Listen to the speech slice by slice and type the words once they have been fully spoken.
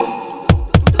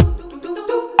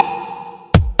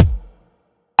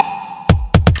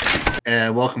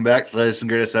And welcome back to the latest and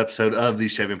greatest episode of the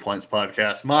Shaving Points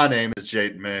podcast. My name is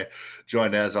Jaden May,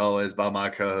 joined as always by my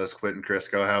co-host Quentin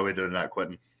Crisco. How are we doing tonight,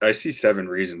 Quentin? I see 7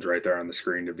 reasons right there on the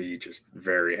screen to be just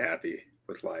very happy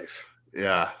with life.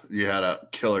 Yeah, you had a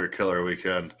killer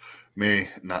weekend. Me,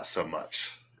 not so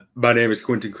much. My name is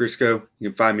Quentin Crisco. You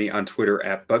can find me on Twitter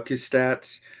at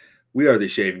BuckisStats. We are the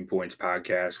Shaving Points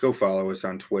podcast. Go follow us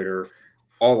on Twitter.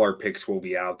 All our picks will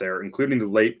be out there, including the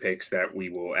late picks that we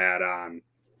will add on,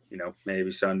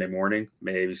 maybe Sunday morning,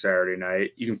 maybe Saturday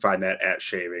night. You can find that at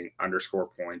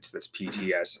shaving_points. That's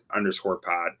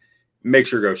PTS_pod. Make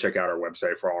sure to go check out our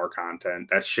website for all our content.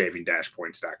 That's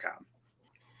shaving-points.com.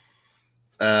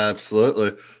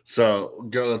 Absolutely. So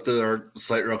going through our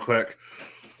slate real quick.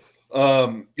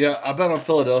 I bet on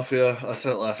Philadelphia. I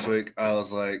said it last week. I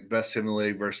was like, best team in the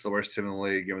league versus the worst team in the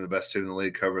league. Give me the best team in the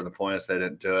league covering the points. They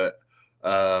didn't do it.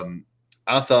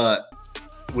 I thought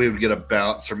we would get a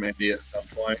bounce from Indy at some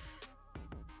point,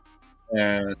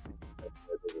 and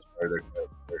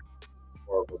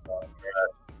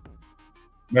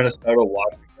Minnesota,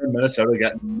 Washington. Minnesota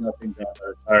got nothing done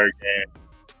the entire game,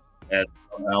 and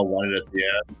somehow won it at the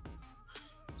end.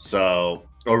 So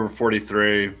over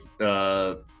 43.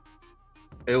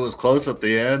 It was close at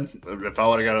the end. If I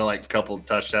would have got a couple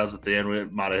touchdowns at the end, we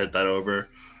might have hit that over.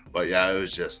 But yeah, it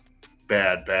was just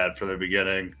bad for the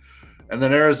beginning. And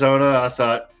then Arizona, I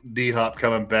thought D-Hop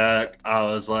coming back. I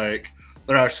was like,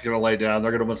 they're actually going to lay down.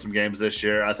 They're going to win some games this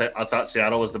year. I thought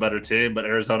Seattle was the better team, but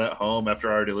Arizona at home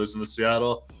after already losing to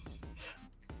Seattle,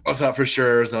 I thought for sure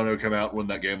Arizona would come out and win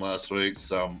that game last week.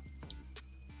 So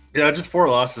yeah, just 4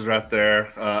 losses right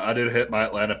there. I did hit my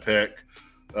Atlanta pick.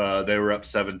 They were up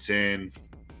 17.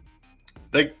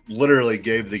 They literally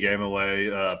gave the game away,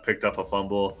 picked up a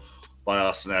fumble by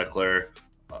Austin Eckler.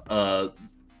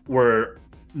 Were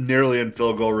nearly in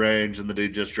field goal range, and the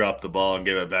dude just dropped the ball and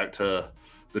gave it back to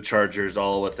the Chargers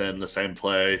all within the same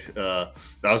play. That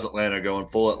was Atlanta going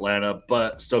full Atlanta,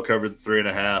 but still covered the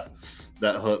 3.5.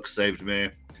 That hook saved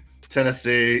me.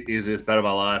 Tennessee, easiest bet of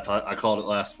my life. I called it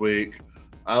last week.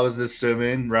 I was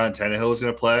assuming Ryan Tannehill was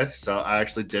going to play, so I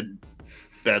actually didn't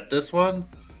bet this one.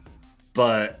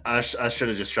 But I should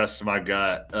have just trusted my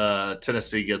gut.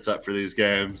 Tennessee gets up for these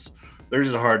games. They're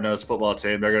just a hard-nosed football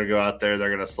team. They're going to go out there. They're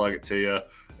going to slug it to you.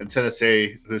 And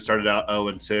Tennessee, who started out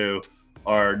 0-2,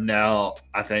 are now,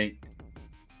 I think,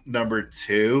 number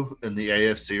 2 in the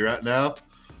AFC right now.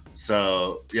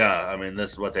 So, yeah, I mean,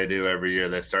 this is what they do every year.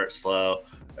 They start slow,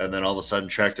 and then all of a sudden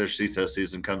Tractor Cito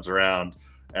season comes around,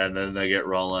 and then they get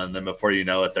rolling. Then before you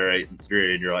know it, they're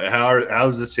 8-3, and you're like, how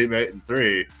is this team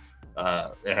 8-3?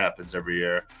 It happens every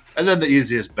year. And then the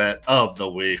easiest bet of the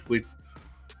week.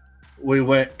 We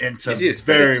went into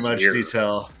very much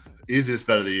detail. Easiest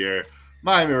bet of the year.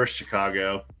 Miami versus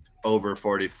Chicago, over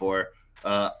 44.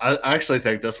 I actually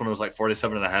think this one was like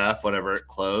 47.5 whenever it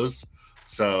closed.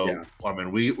 So, yeah. I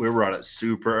mean, we were on it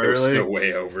super early. Still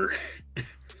way over.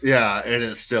 Yeah, and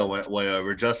it still went way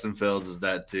over. Justin Fields is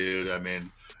that dude. I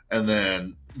mean, and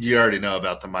then you already know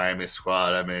about the Miami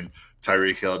squad. I mean,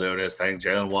 Tyreek Hill doing his thing,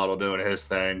 Jalen Waddle doing his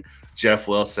thing, Jeff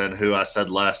Wilson, who I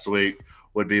said last week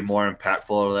would be more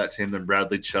impactful to that team than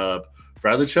Bradley Chubb.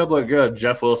 Bradley Chubb looked good.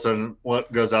 Jeff Wilson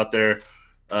goes out there,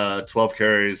 12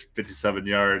 carries, 57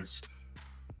 yards,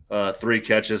 3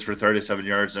 catches for 37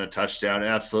 yards and a touchdown.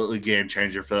 Absolutely game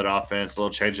changer for that offense. A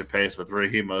little change of pace with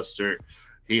Raheem Mostert.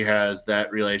 He has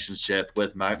that relationship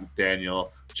with Mike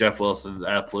McDaniel. Jeff Wilson's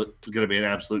going to be an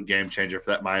absolute game changer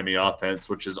for that Miami offense,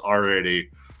 which is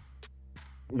already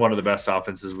one of the best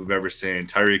offenses we've ever seen.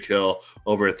 Tyreek Hill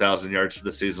over 1,000 yards for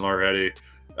the season already.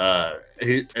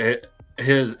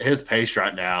 His pace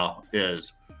right now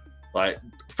is like,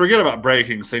 forget about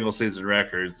breaking single season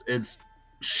records. It's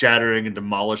shattering and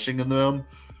demolishing them.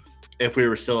 If we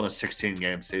were still in a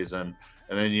 16-game season,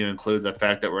 and then you include the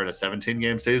fact that we're in a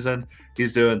 17-game season,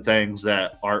 he's doing things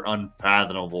that are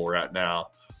unfathomable right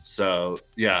now. So,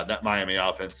 yeah, that Miami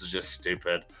offense is just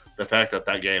stupid. The fact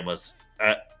that game was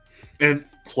and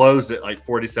closed at like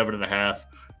 47.5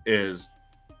 is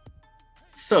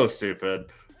so stupid.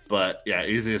 But, yeah,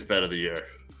 easiest bet of the year.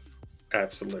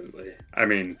 Absolutely. I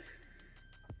mean,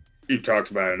 you've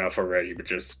talked about it enough already, but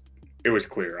just it was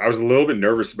clear. I was a little bit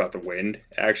nervous about the wind,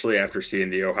 actually, after seeing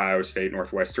the Ohio State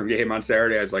Northwestern game on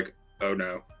Saturday. I was like, oh,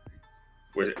 no.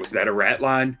 Was that a rat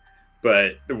line?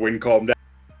 But the wind calmed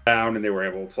down, and they were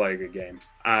able to play a good game.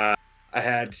 I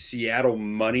had Seattle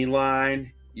money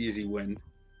line, easy win.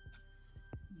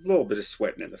 A little bit of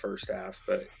sweating in the first half,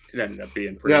 but it ended up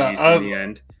being pretty easy in the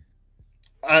end.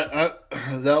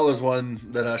 That was one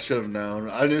that I should have known.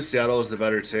 I knew Seattle was the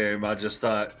better team. I just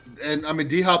thought, and I mean,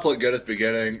 D-Hop looked good at the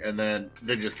beginning, and then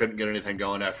they just couldn't get anything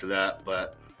going after that.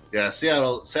 But Yeah,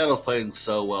 Seattle's playing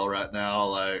so well right now.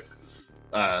 Like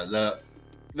that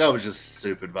was just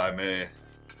stupid by me.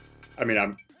 I mean,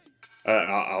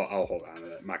 I'll hold on to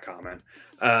that, my comment.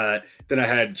 Then I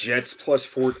had Jets plus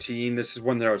 14. This is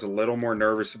one that I was a little more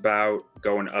nervous about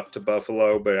going up to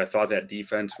Buffalo, but I thought that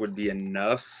defense would be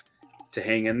enough to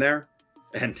hang in there,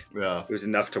 and Yeah. it was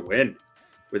enough to win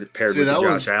with it paired See, with the that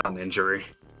Josh Allen injury.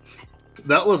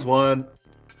 That was one.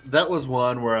 That was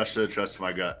one where I should have trusted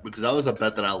my gut because that was a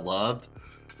bet that I loved,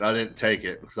 but I didn't take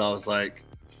it because I was like,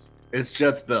 "It's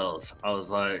Jets Bills." I was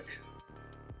like,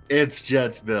 "It's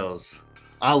Jets Bills."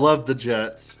 I love the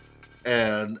Jets,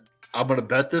 and I'm gonna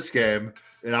bet this game,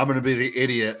 and I'm gonna be the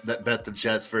idiot that bet the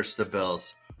Jets versus the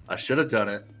Bills. I should have done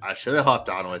it. I should have hopped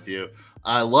on with you.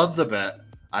 I love the bet.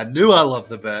 I knew I loved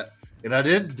the bet, and I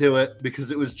didn't do it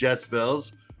because it was Jets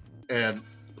Bills. And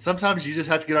sometimes you just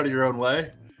have to get out of your own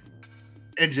way,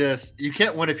 and just you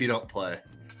can't win if you don't play.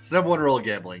 It's the number one rule of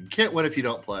gambling. You can't win if you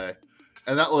don't play,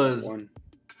 and that was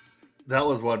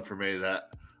one for me that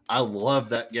I love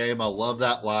that game. I love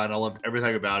that line. I loved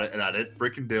everything about it, and I didn't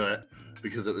freaking do it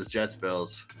because it was Jets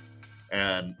Bills,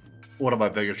 and one of my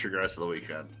biggest regrets of the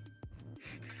weekend.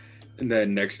 And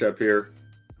then next up here,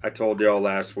 I told y'all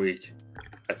last week,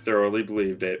 I thoroughly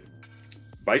believed it.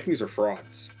 Vikings are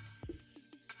frauds.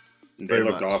 They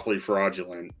looked awfully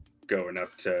fraudulent going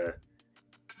up to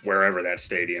wherever that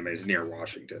stadium is near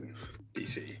Washington,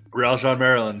 D.C. Ralston,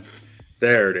 Maryland.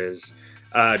 There it is.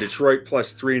 Detroit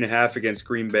plus 3.5 against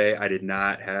Green Bay. I did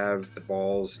not have the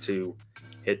balls to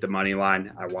hit the money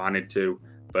line. I wanted to,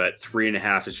 but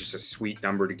 3.5 is just a sweet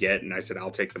number to get, and I said I'll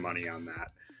take the money on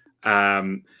that.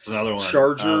 It's another one.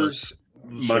 Chargers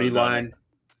money line.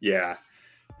 Yeah.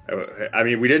 I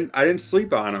mean, I didn't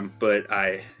sleep on them, but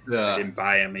I didn't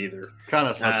buy them either. Kind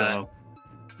of slept on them.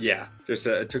 Yeah, just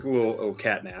took a little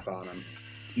cat nap on them.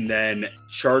 And then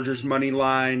Chargers money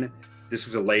line. This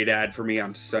was a late ad for me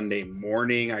on Sunday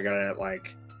morning. I got it at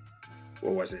like,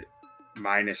 what was it,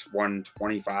 minus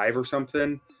 125 or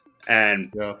something.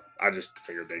 And I just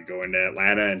figured they'd go into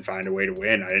Atlanta and find a way to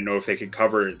win. I didn't know if they could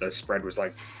cover. The spread was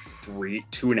like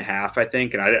 2.5, I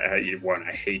think. And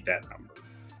I hate that number.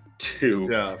 2.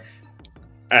 Yeah.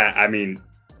 I mean,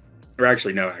 or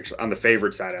actually, no, on the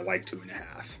favorite side, I like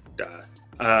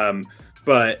 2.5.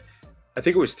 But I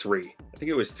think it was 3. I think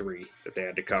it was 3 that they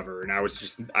had to cover. And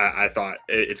I thought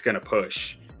it's going to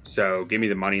push. So give me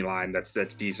the money line. That's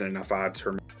decent enough odds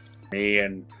for me.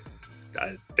 And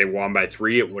they won by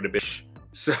 3. It would have been.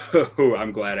 So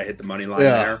I'm glad I hit the money line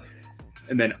there.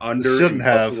 And then under shouldn't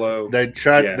have. Buffalo, they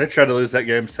tried to lose that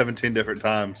game 17 different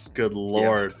times. Good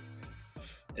Lord. Yeah.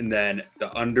 And then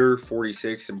the under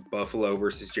 46 in Buffalo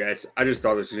versus Jets. I just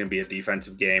thought this was going to be a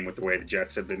defensive game with the way the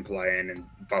Jets have been playing, and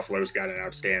Buffalo's got an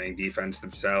outstanding defense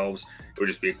themselves. It would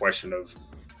just be a question of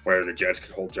whether the Jets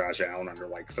could hold Josh Allen under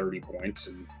like 30 points,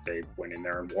 and they went in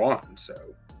there and won. So,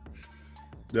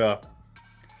 yeah.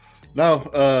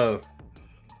 No,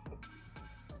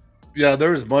 yeah,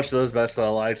 there was much of those bets that I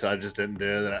liked that I just didn't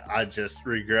do that I just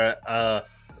regret.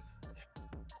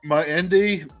 My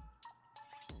Indy,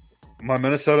 my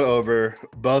Minnesota over,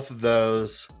 both of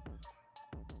those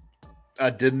I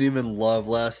didn't even love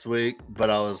last week, but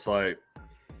I was like,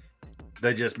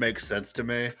 they just make sense to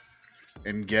me.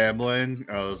 In gambling,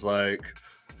 I was like,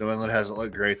 New England hasn't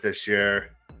looked great this year.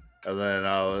 And then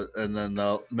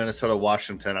the Minnesota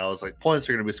Washington, I was like, points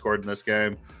are going to be scored in this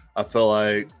game. I feel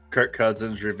like Kirk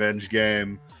Cousins' revenge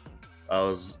game.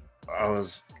 I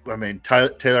mean,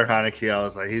 Taylor Heineke, I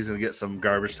was like, he's going to get some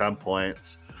garbage time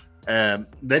points. And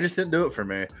they just didn't do it for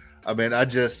me. I mean, I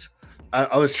was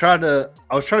trying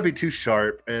to be too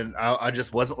sharp, and I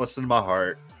just wasn't listening to my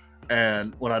heart.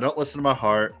 And when I don't listen to my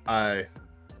heart, I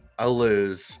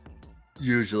lose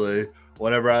usually.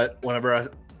 Whenever I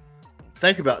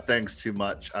think about things too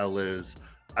much, I lose.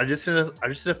 I just need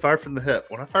to fire from the hip.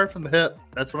 When I fire from the hip,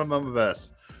 that's when I'm at my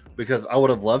best. Because I would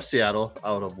have loved Seattle.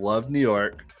 I would have loved New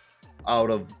York. I would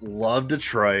have loved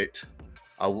Detroit.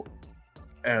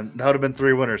 And that would have been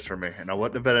 3 winners for me. And I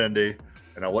wouldn't have bet Indy.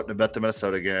 And I wouldn't have bet the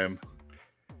Minnesota game.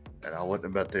 And I wouldn't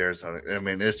have bet the Arizona. I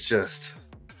mean, it's just...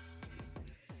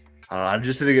 I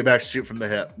just need to get back to shoot from the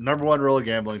hip. Number 1 rule of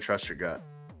gambling, trust your gut.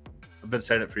 I've been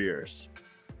saying it for years.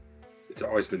 It's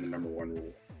always been the number 1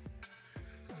 rule.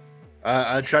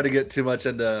 I try to get too much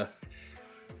into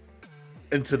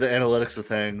the analytics of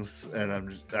things,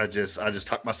 and I just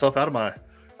talk myself out of my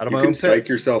own. You can psych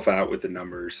yourself out with the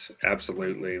numbers.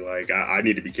 Absolutely. Like I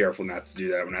need to be careful not to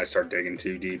do that when I start digging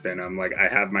too deep in them. Like I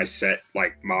have my set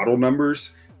like model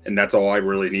numbers, and that's all I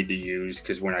really need to use.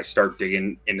 Because when I start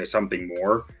digging into something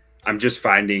more, I'm just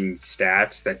finding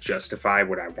stats that justify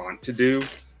what I want to do.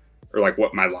 or like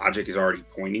what my logic is already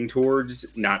pointing towards,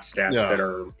 not stats that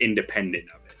are independent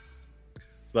of it.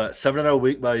 But 7-0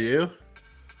 week by you,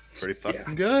 pretty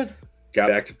fucking good. Got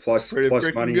back to plus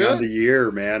money good on the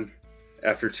year, man.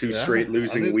 After 2 straight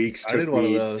losing weeks,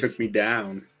 took me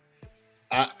down.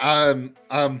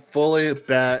 I'm fully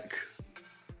back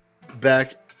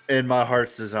in my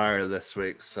heart's desire this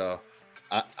week. So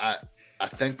I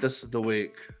think this is the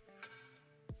week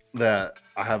that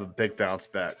I have a big bounce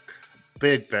back.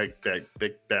 Big bounce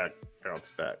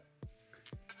back.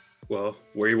 Well,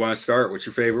 where you want to start? What's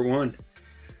your favorite one?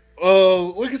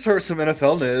 Oh, we can start with some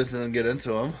NFL news and then get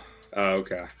into them. Oh,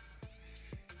 okay.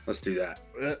 Let's do that.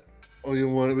 We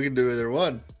can do either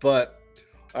one. But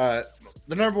the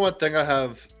number one thing I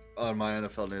have on my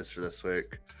NFL news for this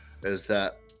week is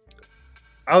that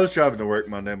I was driving to work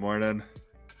Monday morning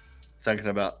thinking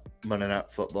about Monday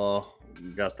Night Football.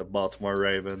 We got the Baltimore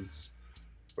Ravens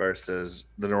versus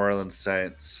the New Orleans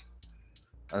Saints.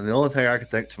 And the only thing I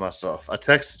could think to myself, I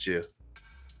texted you,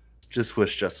 just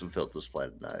wish Justin Fields was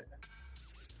playing tonight.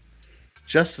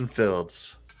 Justin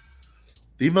Fields,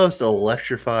 the most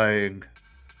electrifying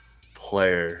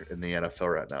player in the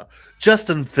NFL right now.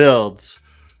 Justin Fields,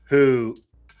 who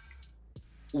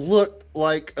looked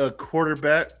like a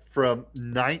quarterback from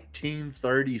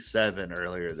 1937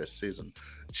 earlier this season.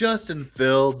 Justin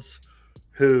Fields,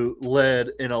 who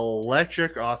led an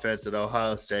electric offense at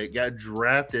Ohio State, got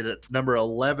drafted at number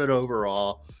 11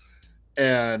 overall,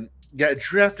 and got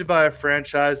drafted by a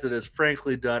franchise that has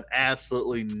frankly done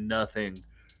absolutely nothing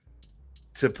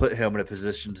to put him in a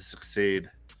position to succeed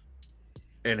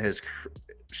in his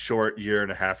short year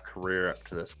and a half career up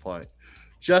to this point.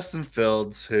 Justin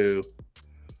Fields, who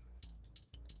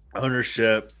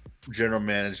ownership, general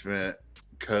management,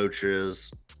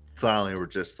 coaches finally were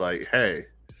just like, hey,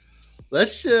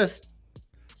 let's just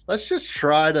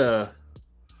try to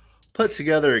put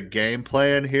together a game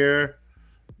plan here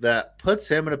that puts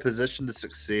him in a position to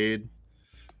succeed.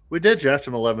 We did draft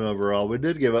him 11 overall. We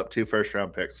did give up 2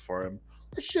 first-round picks for him.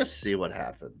 Let's just see what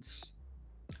happens.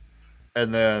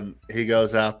 And then he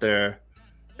goes out there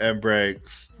and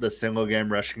breaks the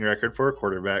single-game rushing record for a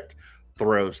quarterback,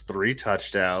 throws 3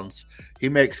 touchdowns. He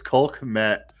makes Cole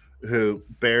Kmet, who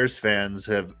Bears fans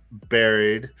have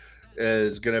buried,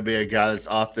 is going to be a guy that's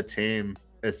off the team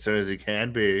as soon as he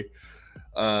can be.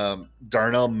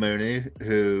 Darnell Mooney,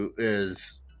 who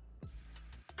is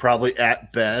probably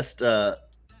at best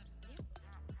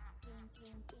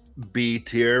B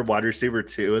tier wide receiver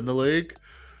 2 in the league,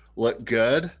 look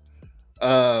good.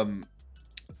 The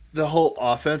whole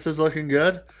offense is looking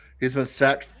good. He's been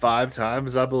sacked 5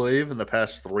 times, I believe, in the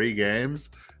past 3 games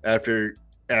after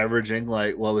averaging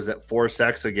 4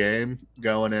 sacks a game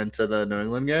going into the New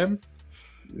England game.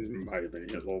 It might have been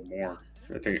a little more.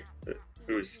 I think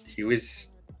he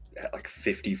was at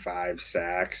 55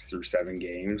 sacks through 7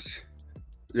 games.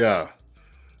 Yeah.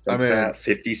 I mean,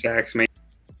 50 sacks, maybe.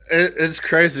 It's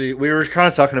crazy. We were kind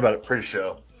of talking about it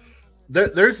pre-show.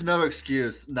 There's no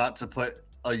excuse not to put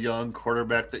a young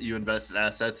quarterback that you invested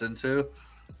assets into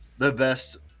the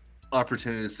best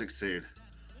opportunity to succeed.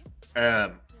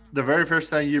 And the very first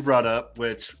thing you brought up,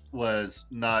 which was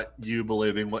not you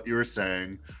believing what you were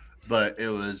saying, but it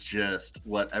was just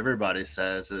what everybody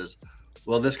says is,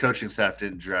 well, this coaching staff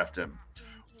didn't draft him.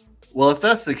 Well, if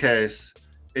that's the case,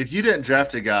 if you didn't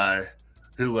draft a guy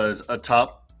who was a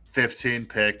top 15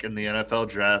 pick in the NFL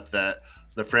draft that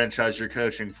the franchise you're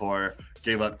coaching for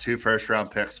gave up 2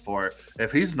 first-round picks for,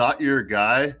 if he's not your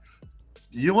guy,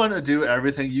 you want to do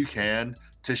everything you can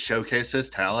to showcase his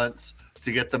talents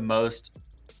to get the most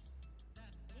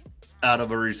out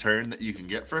of a return that you can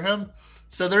get for him.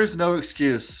 So there's no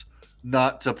excuse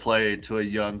not to play to a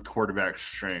young quarterback's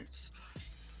strengths.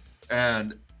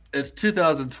 And it's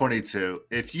 2022.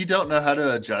 If you don't know how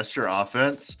to adjust your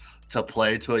offense to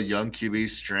play to a young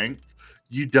QB's strength,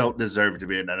 you don't deserve to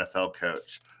be an NFL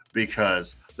coach,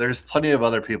 because there's plenty of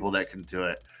other people that can do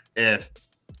it.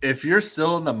 If you're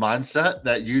still in the mindset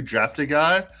that you draft a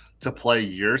guy to play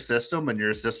your system and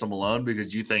your system alone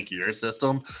because you think your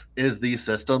system is the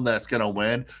system that's going to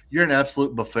win, you're an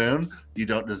absolute buffoon. You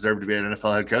don't deserve to be an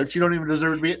NFL head coach. You don't even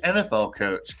deserve to be an NFL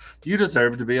coach. You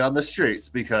deserve to be on the streets,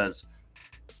 because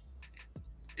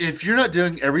if you're not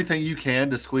doing everything you can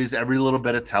to squeeze every little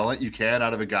bit of talent you can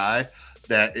out of a guy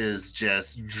that is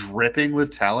just dripping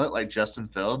with talent like Justin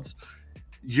Fields,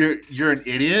 you're an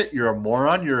idiot, you're a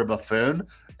moron, you're a buffoon,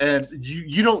 and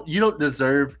you don't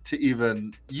deserve to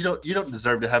even you don't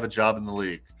deserve to have a job in the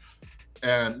league.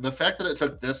 And the fact that it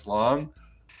took this long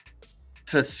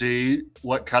to see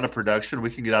what kind of production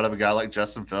we can get out of a guy like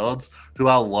Justin Fields, who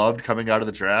I loved coming out of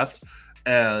the draft,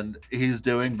 and he's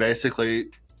doing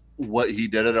basically what he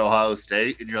did at Ohio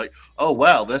State, and you're like, oh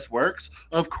wow, this works.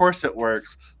 Of course it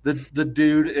works. The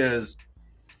dude's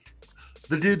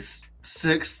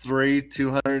 6'3",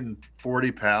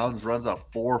 240 pounds, runs a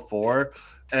 4.4,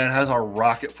 and has a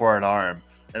rocket for an arm.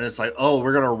 And it's like, oh,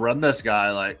 we're gonna run this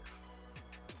guy. Like,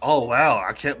 oh wow,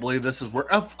 I can't believe this is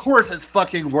working. Of course it's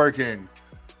fucking working.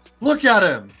 Look at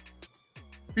him.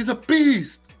 He's a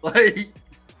beast. Like,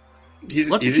 he's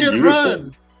let a the kid unicorn.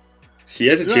 run. He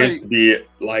has a chance Right. to be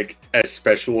like as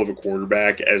special of a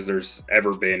quarterback as there's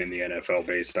ever been in the NFL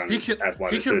based on his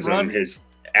athleticism, run. his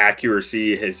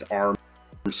accuracy, his arm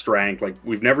strength. Like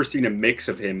we've never seen a mix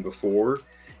of him before.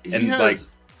 He And has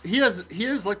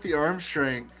like the arm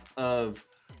strength of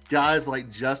guys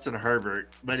like Justin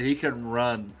Herbert, but he can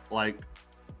run like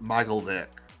Michael Vick.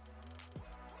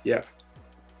 yeah,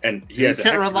 and he He has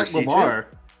can't run like accuracy, too. Lamar.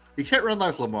 He can't run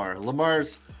like Lamar.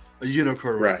 Lamar's a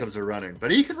unicorn when Right. it comes to running,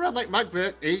 but he can run like Mike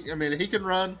Vick. He can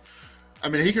run.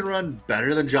 He can run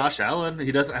better than Josh Allen.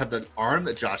 He doesn't have the arm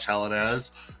that Josh Allen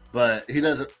has, but he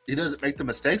doesn't make the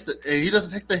mistakes and he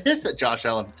doesn't take the hits that Josh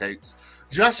Allen takes.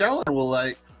 Josh Allen will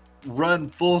like run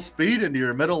full speed into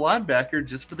your middle linebacker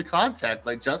just for the contact.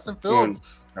 Like Justin Fields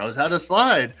knows how to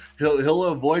slide. He'll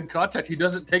avoid contact. He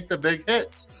doesn't take the big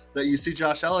hits that you see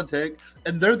Josh Allen take,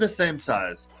 and they're the same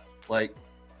size. Like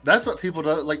that's what people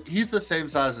don't like. He's the same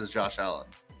size as Josh Allen.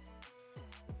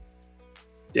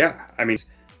 Yeah, I mean,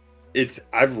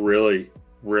 I've really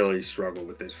struggled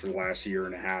with this for the last year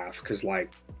and a half because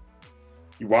like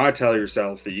you want to tell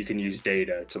yourself that you can use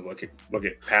data to look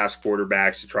at past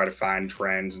quarterbacks to try to find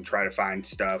trends and try to find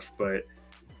stuff, but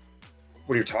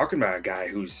when you're talking about a guy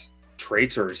whose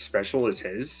traits are as special as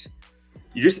his,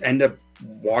 you just end up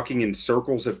walking in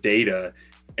circles of data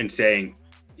and saying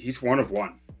he's one of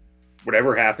one.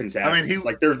 Whatever happens,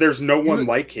 there's no one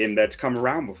like him that's come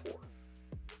around before.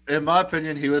 In my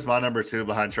opinion, he was my number 2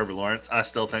 behind Trevor Lawrence. I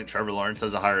still think Trevor Lawrence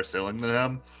has a higher ceiling than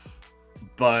him.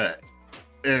 But,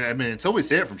 I mean, until we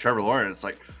see it from Trevor Lawrence,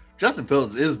 like, Justin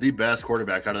Fields is the best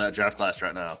quarterback out of that draft class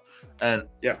right now. And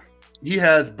yeah, he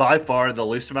has by far the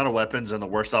least amount of weapons and the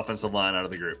worst offensive line out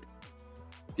of the group.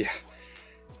 Yeah.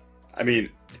 I mean,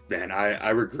 man, I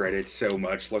regret it so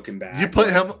much looking back. You put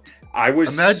him...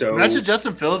 Imagine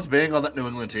Justin Fields being on that New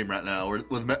England team right now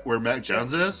where Mac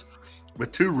Jones is,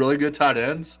 with 2 really good tight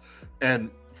ends and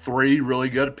 3 really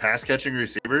good pass-catching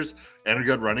receivers and a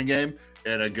good running game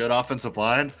and a good offensive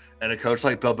line and a coach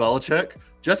like Bill Belichick.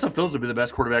 Justin Fields would be the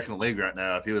best quarterback in the league right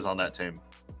now if he was on that team.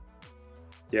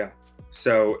 Yeah.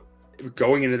 So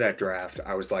going into that draft,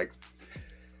 I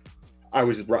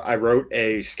wrote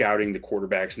a scouting the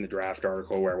quarterbacks in the draft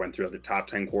article where I went through the top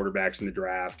 10 quarterbacks in the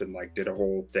draft and like did a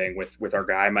whole thing with our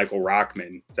guy, Michael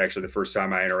Rockman. It's actually the first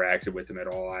time I interacted with him at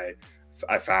all.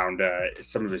 I found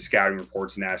some of his scouting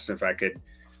reports and asked him if I could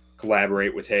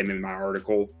collaborate with him in my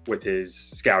article with his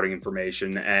scouting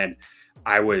information. And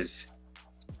I was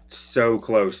so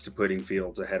close to putting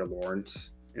Fields ahead of Lawrence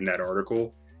in that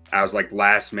article. I was like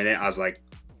last minute, I was like,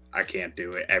 I can't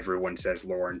do it. Everyone says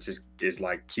Lawrence is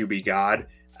like QB God.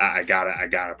 I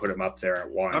gotta put him up there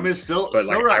at 1. I mean, still but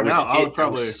like, right now, I would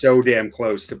probably so damn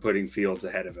close to putting Fields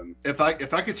ahead of him. If I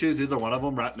could choose either one of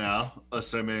them right now,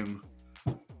 assuming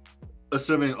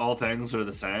all things are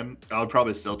the same, I would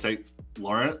probably still take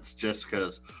Lawrence just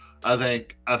because I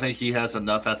think he has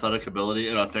enough athletic ability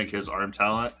and I think his arm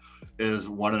talent is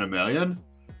 1 in a million.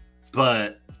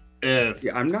 But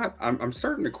I'm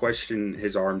starting to question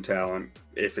his arm talent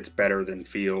if it's better than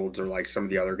Fields or like some of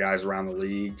the other guys around the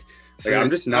league. Like, I'm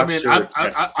just not sure.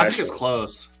 I think it's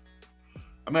close.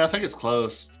 I mean, I think it's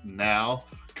close now.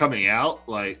 Coming out,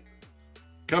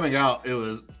 it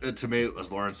was to me it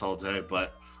was Lawrence all day.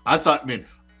 But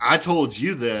I told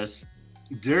you this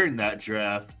during that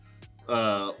draft.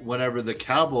 Whenever the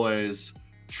Cowboys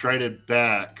traded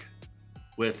back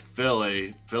with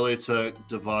Philly took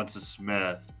Devonta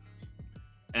Smith.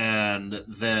 And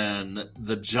then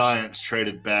the Giants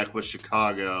traded back with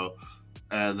Chicago.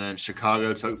 And then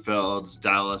Chicago took Fields.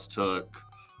 Dallas took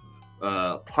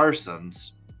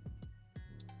Parsons.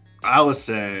 I was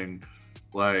saying,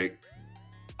 like,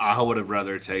 I would have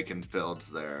rather taken Fields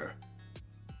there.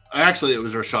 Actually, it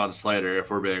was Rashawn Slater, if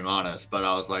we're being honest. But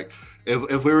I was like,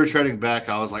 if we were trading back,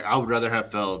 I was like, I would rather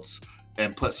have Fields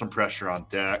and put some pressure on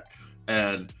Dak.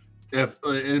 And if,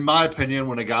 in my opinion,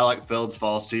 when a guy like Fields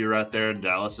falls to you right there in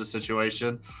Dallas'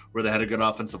 situation, where they had a good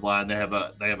offensive line, they have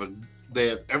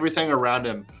everything around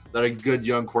him that a good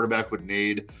young quarterback would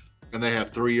need, and they have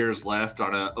 3 years left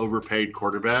on an overpaid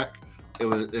quarterback. It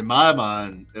was, in my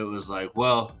mind, it was like,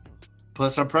 well,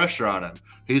 put some pressure on him.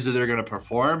 He's either going to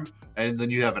perform and then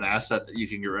you have an asset that you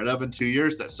can get rid of in 2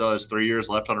 years that still has 3 years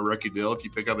left on a rookie deal if you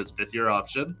pick up his 5th-year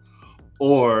option,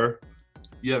 or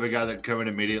you have a guy that can come in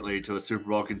immediately to a Super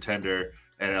Bowl contender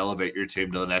and elevate your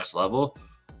team to the next level.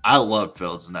 I loved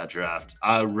Fields in that draft.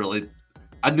 I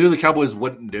knew the Cowboys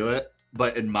wouldn't do it,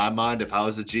 but in my mind, if I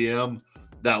was a GM,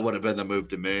 that would have been the move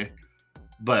to me.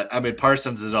 But, I mean,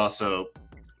 Parsons has also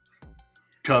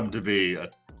come to be a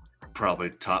probably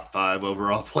top 5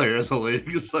 overall player in the league.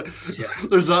 It's like,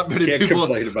 there's not many Can't people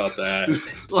complain about that.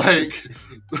 Like,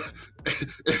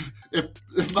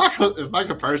 if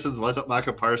Micah Parsons wasn't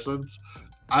Micah Parsons,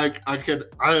 I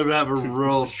would have a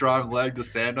real strong leg to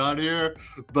stand on here.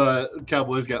 But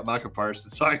Cowboys got Micah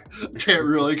Parsons, so I can't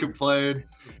really complain.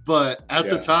 But at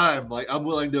the time, like, I'm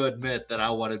willing to admit that I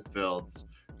wanted Fields,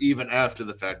 even after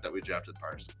the fact that we drafted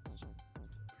Parsons.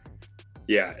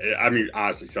 Yeah, I mean,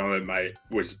 honestly, some of it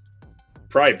was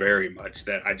probably very much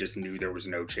that I just knew there was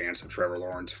no chance of Trevor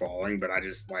Lawrence falling, but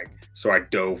so I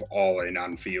dove all in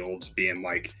on Fields, being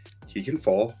like, he can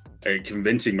fall, and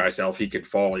convincing myself he could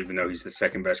fall, even though he's the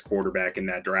second best quarterback in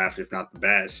that draft, if not the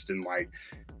best. And like,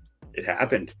 it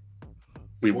happened.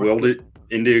 We willed it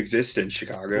into existence,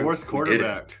 Chicago. 4th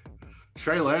quarterback.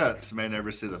 Trey Lance may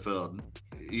never see the field.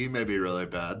 He may be really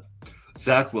bad.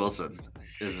 Zach Wilson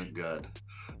isn't good.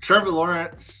 Trevor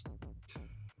Lawrence,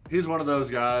 he's one of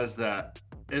those guys that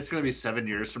it's going to be 7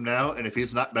 years from now, and if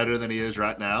he's not better than he is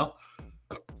right now,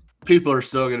 people are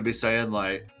still going to be saying,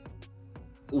 like,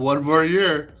 1 more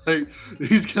year. Like,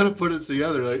 he's going to put it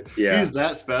together. Like, he's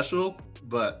that special,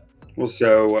 but... Well,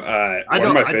 so one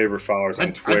of my favorite followers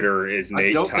on Twitter is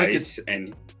Nate Tice,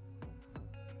 and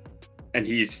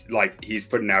he's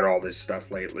putting out all this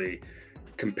stuff lately,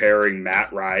 comparing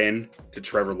Matt Ryan to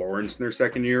Trevor Lawrence in their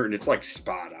second year, and it's like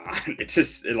spot on. It's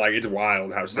just it's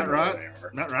wild how similar they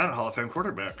are. Matt Ryan, a Hall of Fame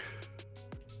quarterback.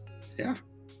 Yeah.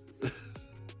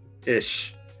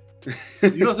 Ish.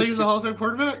 You don't think he's a Hall of Fame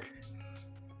quarterback?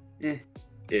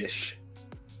 Ish.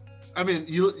 I mean,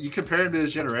 you compare him to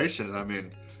his generation. I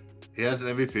mean, he has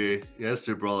an MVP. He has a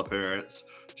Super Bowl appearance.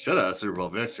 Should have a Super Bowl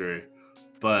victory.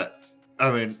 But,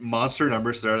 I mean, monster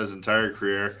numbers throughout his entire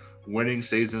career. Winning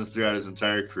seasons throughout his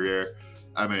entire career.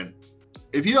 I mean,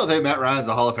 if you don't think Matt Ryan's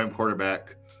a Hall of Fame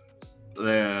quarterback,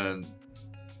 then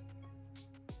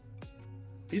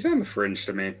he's on the fringe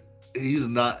to me. He's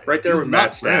not. Right there with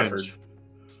Matt Stafford.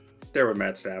 There with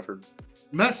Matt Stafford.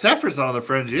 Matt Stafford's not on the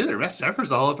fringe either. Matt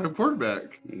Stafford's a Hall of Fame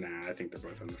quarterback. Nah, I think they're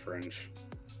both on the fringe.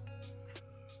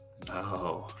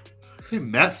 No. Hey,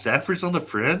 Matt Stafford's on the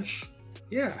fringe?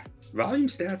 Yeah. Volume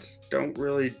stats don't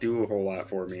really do a whole lot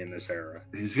for me in this era.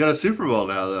 He's got a Super Bowl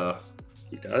now, though.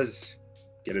 He does.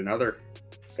 Get another.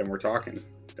 Then we're talking.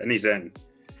 Then he's in.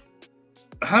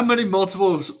 How many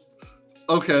multiples?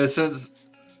 Okay, since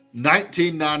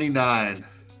 1999,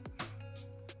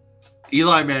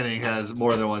 Eli Manning has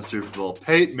more than 1 Super Bowl.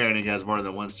 Peyton Manning has more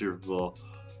than 1 Super Bowl.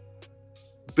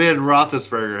 Ben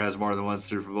Roethlisberger has more than 1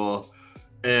 Super Bowl.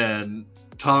 And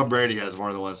Tom Brady has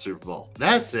more than 1 Super Bowl.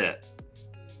 That's it.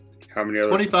 How many other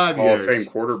 25 Hall years. of Fame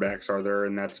quarterbacks are there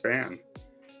in that span?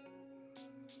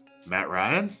 Matt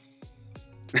Ryan?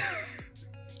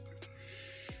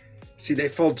 See, they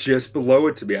fall just below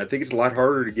it to me. I think it's a lot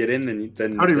harder to get in than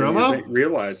Tony Romo? You're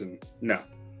realizing. No.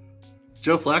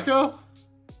 Joe Flacco?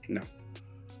 No.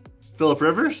 Phillip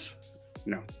Rivers?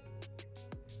 No.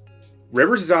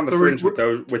 Rivers is on the fringe with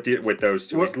those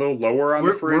two. He's a little lower on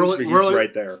the fringe, but he's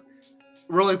right there.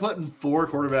 We're only putting 4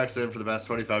 quarterbacks in for the past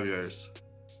 25 years.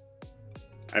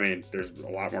 I mean, there's a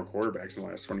lot more quarterbacks in the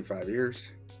last 25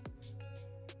 years.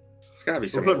 It's got to be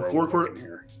some We're putting 4 in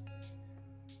here.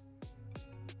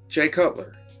 Jay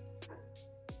Cutler.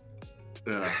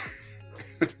 Yeah.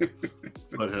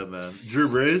 Put him in. Drew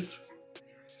Brees?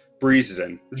 Brees is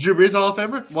in. Drew Brees Hall of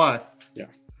Famer? Why? Yeah.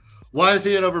 Why is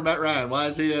he in over Matt Ryan? Why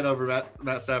is he in over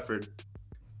Matt Stafford?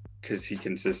 Because he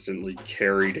consistently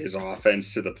carried his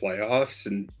offense to the playoffs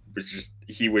and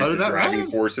he was the driving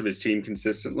force of his team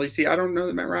consistently. See, I don't know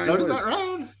that Matt Ryan So did Matt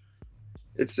Ryan.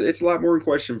 It's a lot more in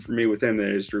question for me with him than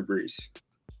it is Drew Brees.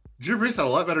 Drew Brees had a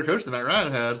lot better coach than Matt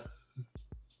Ryan had.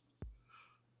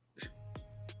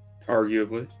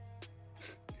 Arguably.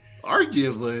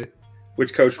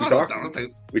 Which coach we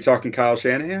talking? We talking Kyle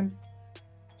Shanahan?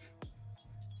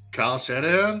 Kyle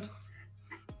Shanahan?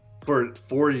 For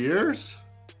 4 years?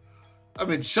 I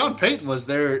mean, Sean Payton was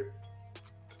there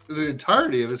the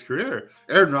entirety of his career.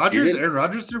 Aaron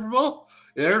Rodgers Super Bowl?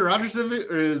 Is Aaron Rodgers getting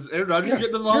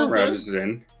to the Hall of Fame? Aaron Rodgers is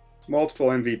in. Multiple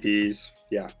MVPs.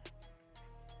 Yeah.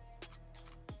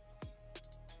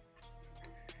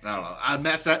 I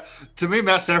don't know. To me,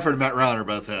 Matt Stafford and Matt Ryan are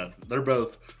both in. They're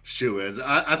both shoe-ins.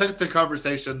 I think the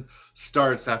conversation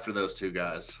starts after those 2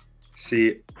 guys.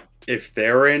 See, if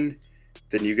they're in,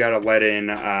 then you got to let in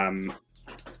the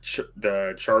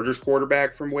Chargers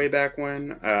quarterback from way back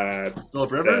when.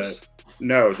 Philip Rivers?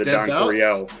 The Dan Don Fouts?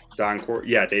 Coryell.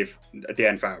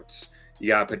 Dan Fouts. You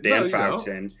got to put Dan Fouts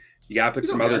in. You got to put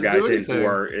some other guys in who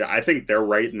are, I think they're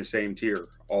right in the same tier,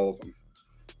 all of them.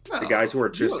 No, the guys who are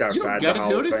just outside the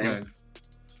Hall of Fame.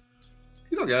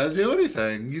 You don't got to do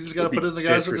anything. You just got to put in the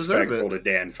guys that deserve it. Disrespectful to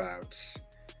Dan Fouts.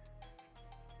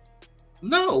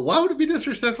 No, why would it be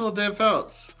disrespectful to Dan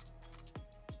Fouts?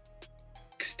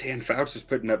 Because Dan Fouts was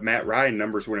putting up Matt Ryan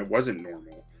numbers when it wasn't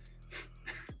normal.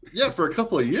 Yeah, for a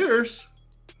couple of years.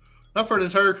 Not for an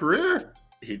entire career.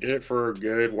 He did it for a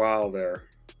good while there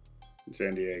in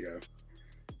San Diego.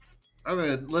 I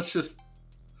mean, I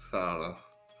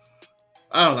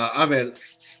don't know. I mean,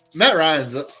 Matt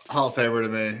Ryan's a Hall of Famer to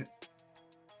me.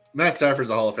 Matt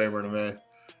Stafford's a Hall of Famer to me.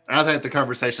 And I think the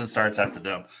conversation starts after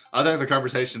them. I think the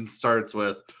conversation starts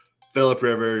with Philip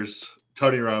Rivers,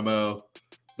 Tony Romo,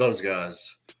 those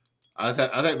guys. I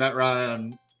think Matt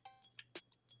Ryan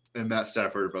and Matt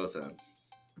Stafford are both in.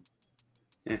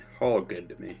 Yeah, all good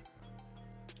to me.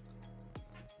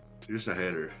 You're just a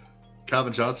hater.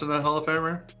 Calvin Johnson, a Hall of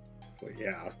Famer? Well,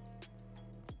 yeah.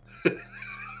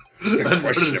 No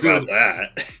question about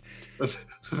that. I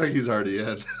think he's already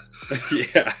in.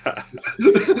 Yeah.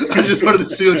 I just wanted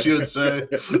to see what you would say.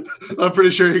 I'm pretty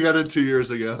sure he got in 2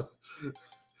 years ago.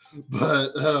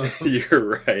 But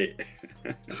you're right.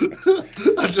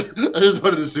 I just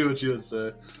wanted to see what you would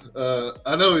say.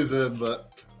 I know he's in, but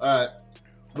all right.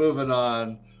 Moving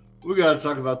on. We got to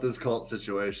talk about this Colt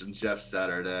situation. Jeff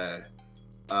Saturday.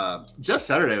 Jeff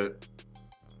Saturday,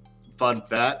 fun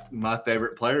fact, my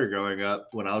favorite player growing up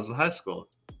when I was in high school.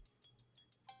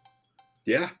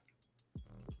 Yeah.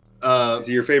 Is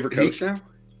he your favorite coach now?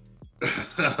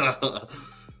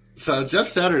 So Jeff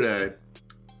Saturday,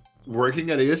 working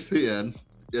at ESPN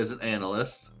as an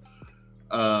analyst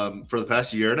for the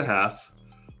past year and a half.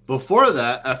 Before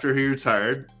that, after he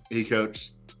retired, he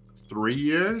coached 3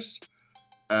 years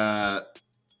at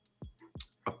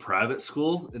a private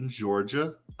school in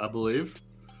Georgia, I believe.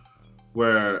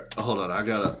 Where hold on, I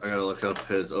gotta look up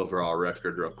his overall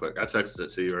record real quick. I texted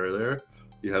it to you earlier.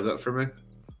 You have that for me?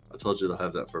 I told you to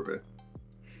have that for me.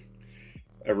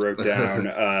 I wrote down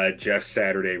Jeff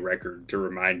Saturday record to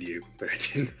remind you, but I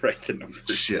didn't write the numbers.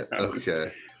 Shit. down.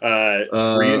 Okay.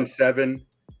 3-7.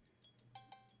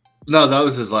 No, that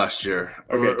was his last year.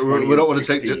 Okay, we don't want to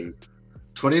take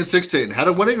 2016. Had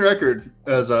a winning record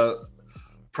as a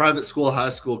private school, high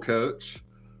school coach.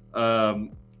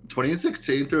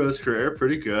 2016 through his career,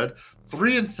 pretty good.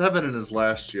 3-7 in his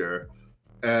last year.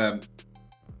 And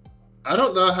I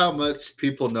don't know how much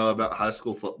people know about high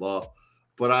school football,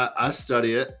 but I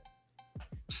studied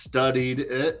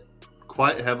it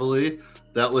quite heavily.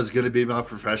 That was going to be my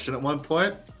profession at one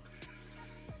point.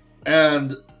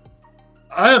 And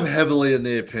I am heavily in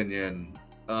the opinion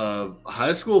of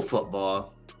high school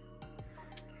football.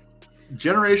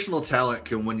 Generational talent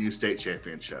can win you state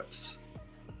championships,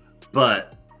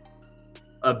 but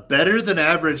a better than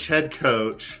average head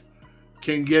coach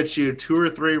can get you 2 or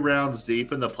 3 rounds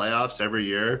deep in the playoffs every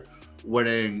year,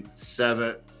 winning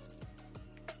 5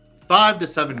 to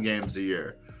 7 games a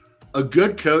year. A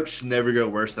good coach should never go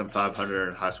worse than 500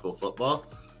 in high school football,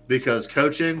 because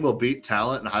coaching will beat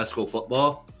talent in high school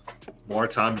football more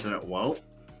times than it won't.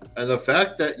 And the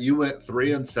fact that you went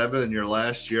 3-7 in your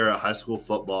last year at high school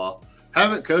football,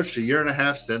 haven't coached a year and a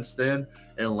half since then,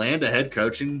 and land a head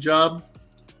coaching job,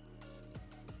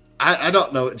 I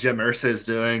don't know what Jim Irsay is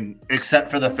doing, except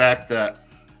for the fact that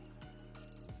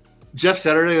Jeff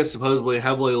Saturday is supposedly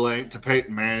heavily linked to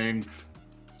Peyton Manning.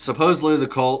 Supposedly the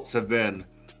Colts have been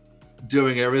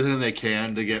doing everything they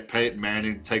can to get Peyton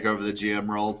Manning to take over the GM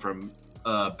role from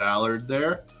Ballard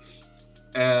there.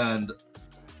 And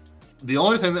the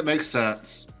only thing that makes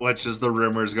sense, which is the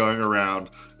rumors going around,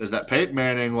 is that Peyton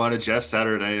Manning wanted Jeff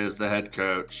Saturday as the head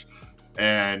coach,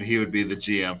 and he would be the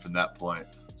GM from that point.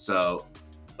 So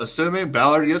assuming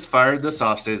Ballard gets fired this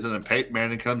offseason and Peyton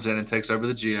Manning comes in and takes over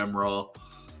the GM role,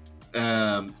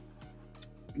 that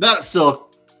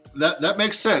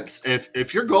makes sense.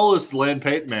 If your goal is to land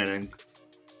Peyton Manning,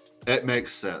 it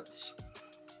makes sense.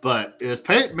 But is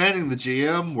Peyton Manning the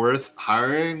GM worth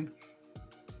hiring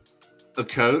a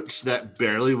coach that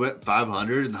barely went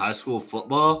 500 in high school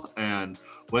football and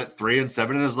went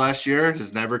 3-7 in his last year,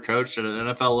 has never coached at an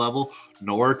NFL level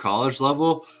nor college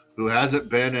level, who hasn't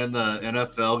been in the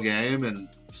NFL game in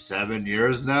 7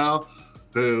 years now,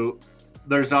 who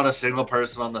there's not a single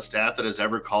person on the staff that has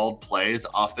ever called plays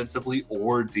offensively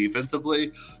or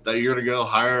defensively, that you're going to go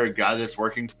hire a guy that's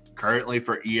working currently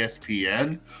for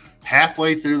ESPN,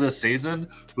 halfway through the season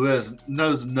who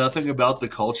knows nothing about the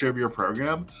culture of your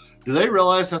program, do they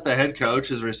realize that the head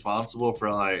coach is responsible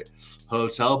for like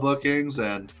hotel bookings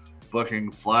and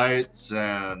booking flights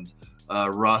and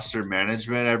roster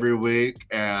management every week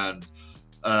and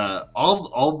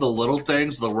all the little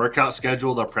things, the workout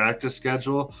schedule, the practice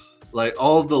schedule, like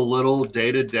all the little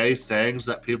day-to-day things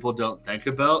that people don't think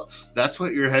about? That's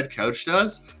what your head coach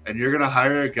does. And you're going to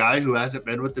hire a guy who hasn't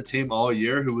been with the team all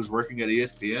year, who was working at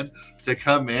ESPN, to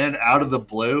come in out of the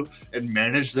blue and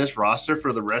manage this roster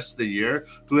for the rest of the year,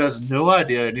 who has no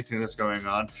idea anything that's going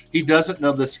on. He doesn't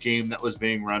know the scheme that was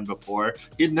being run before.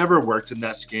 He'd never worked in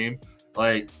that scheme.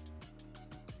 Like,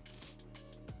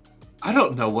 I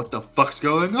don't know what the fuck's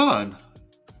going on.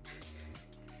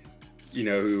 You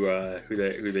know who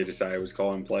they decided was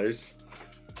calling plays?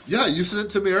 Yeah, you sent it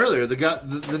to me earlier.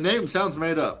 The name sounds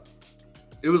made up.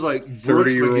 It was like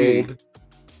 30-year-old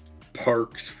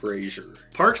Parks Frazier.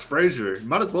 Parks Frazier.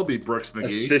 Might as well be Brooks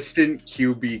McGee. Assistant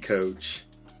QB coach.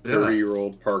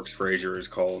 30-year-old Parks Frazier is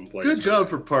calling plays. Good job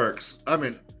for Parks. I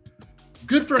mean,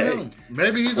 good for him.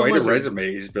 Maybe he's quite a wizard. A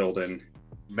resume he's building.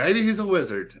 Maybe he's a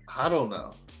wizard. I don't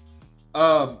know.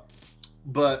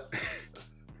 But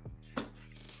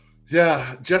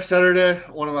yeah, Jeff Saturday,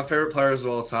 one of my favorite players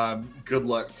of all time. Good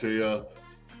luck to you.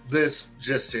 This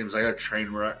just seems like a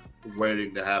train wreck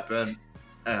waiting to happen,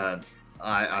 and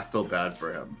I feel bad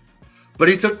for him. But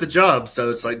he took the job, so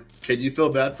it's like, can you feel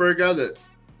bad for a guy that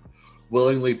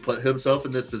willingly put himself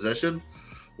in this position?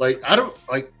 Like, I don't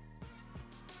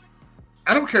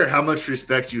care how much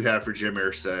respect you have for Jim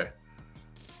Irsay.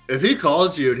 If he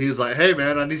calls you and he's like, hey,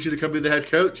 man, I need you to come be the head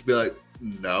coach, be like,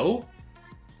 no.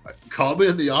 Call me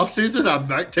in the offseason, I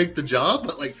might take the job,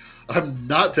 but, like, I'm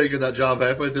not taking that job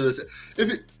halfway through this.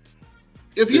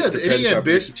 If he has any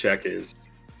ambition,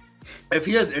 if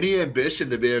he has any ambition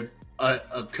to be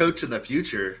a coach in the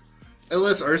future,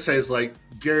 unless Irsay is, like,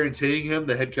 guaranteeing him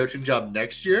the head coaching job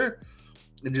next year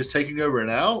and just taking over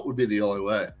now, would be the only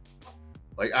way.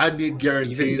 Like, I need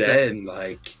guarantees. Even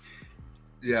then,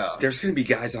 yeah, there's going to be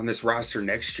guys on this roster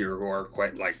next year who are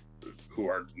who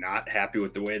are not happy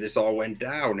with the way this all went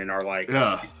down and are like,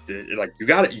 you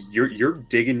got it. You're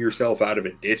digging yourself out of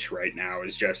a ditch right now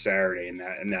as Jeff Saturday in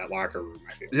that locker room.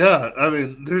 I feel. Yeah, I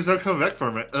mean, there's no coming back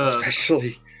from it.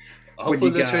 Especially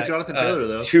hopefully they trade Jonathan Taylor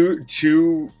though.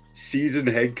 Two seasoned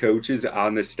head coaches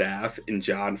on the staff in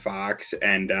John Fox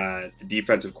and the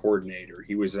defensive coordinator.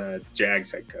 He was a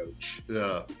Jags head coach.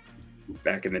 Yeah,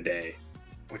 back in the day.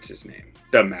 What's his name?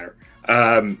 Doesn't matter.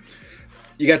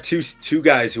 You got two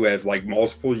guys who have like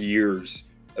multiple years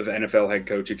of NFL head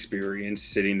coach experience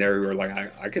sitting there who are like,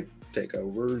 I could take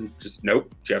over, and just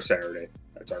nope, Jeff Saturday.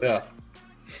 That's our guy.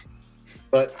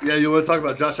 But yeah, you want to talk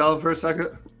about Josh Allen for a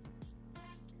second?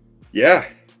 Yeah.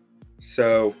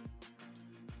 So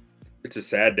it's a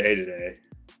sad day today,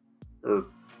 or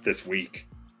this week,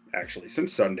 actually,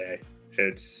 since Sunday.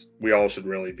 We all should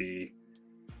really be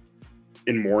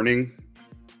in mourning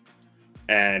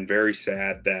and very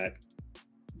sad that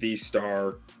the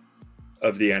star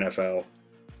of the NFL,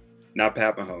 not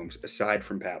Pat Mahomes, aside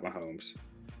from Pat Mahomes,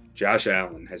 Josh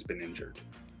Allen has been injured.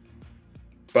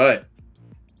 But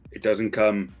it doesn't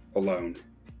come alone,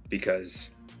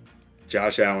 because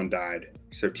Josh Allen died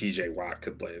so TJ Watt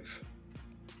could live.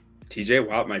 TJ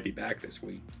Watt might be back this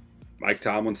week. Mike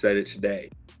Tomlin said it today.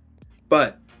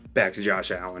 But back to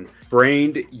Josh Allen.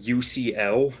 Sprained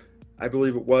UCL, I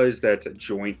believe it was. That's a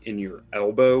joint in your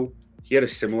elbow. He had a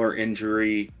similar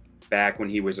injury back when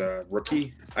he was a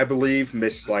rookie, I believe.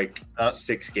 Missed like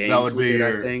 6 games. That would be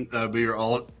I think. That'd be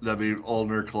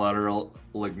ulnar collateral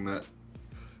ligament.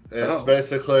 It's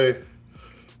basically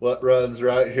what runs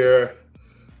right here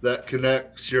that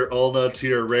connects your ulna to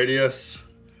your radius.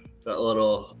 The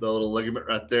little ligament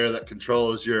right there that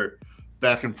controls your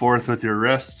back and forth with your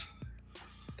wrist.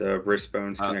 The wrist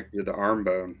bone's connected to the arm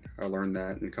bone. I learned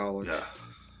that in college. Yeah,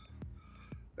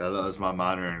 that was my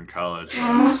minor in college.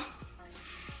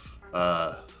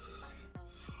 I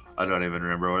don't even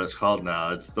remember what it's called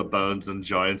now. It's the bones and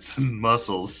joints and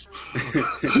muscles.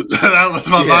 That was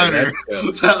my minor.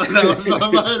 That was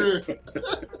my minor.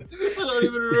 I don't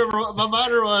even remember what my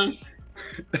minor was.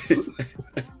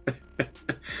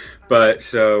 But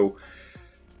so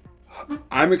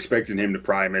I'm expecting him to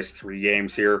probably miss 3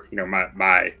 games here. You know,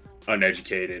 my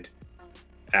uneducated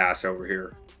ass over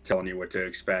here telling you what to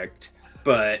expect.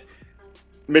 But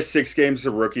missed 6 games as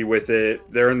a rookie with it.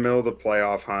 They're in the middle of the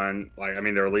playoff hunt. Like, I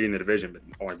mean, they're leading the division, but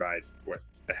only by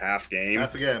a half game.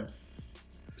 Half a game.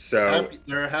 So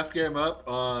they're a half game up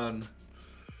on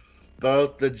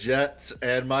both the Jets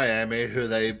and Miami, who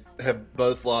they have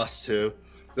both lost to.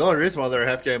 The only reason why they're a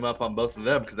half game up on both of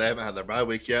them because they haven't had their bye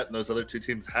week yet, and those other two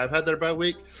teams have had their bye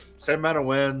week. Same amount of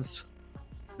wins.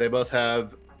 They both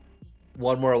have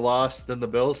one more loss than the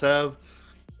Bills have,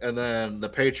 and then the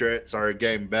Patriots are a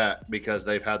game back because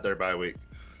they've had their bye week.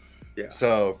 Yeah.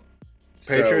 So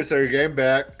Patriots are a game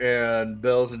back, and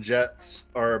Bills and Jets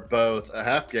are both a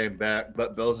half game back,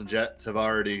 but Bills and Jets have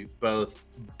already both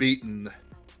beaten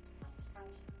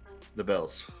the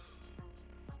Bills.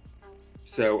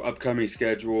 So upcoming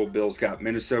schedule, Bills got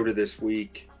Minnesota this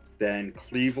week, then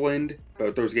Cleveland.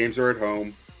 Both those games are at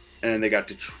home. And then they got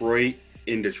Detroit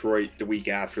in Detroit the week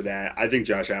after that. I think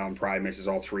Josh Allen probably misses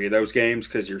all three of those games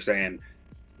because you're saying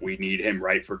we need him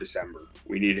right for December.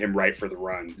 We need him right for the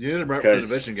run. You need him right for the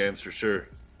division games for sure.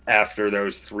 After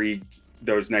those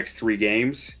next three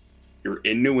games, you're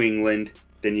in New England.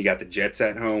 Then you got the Jets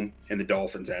at home and the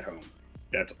Dolphins at home.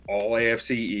 That's all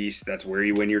AFC East. That's where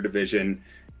you win your division.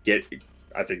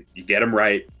 I think you get them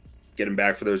right, get them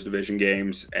back for those division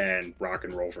games, and rock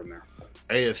and roll from there.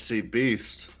 AFC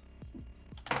Beast.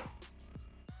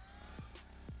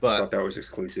 But I thought that was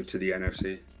exclusive to the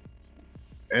NFC.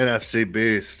 NFC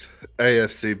Beast.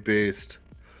 AFC Beast.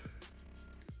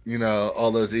 You know,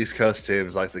 all those East Coast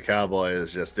teams like the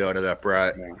Cowboys just doing it up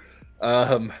right. Yeah.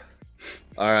 All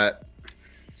right.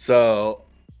 So,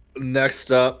 next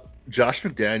up, Josh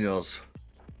McDaniels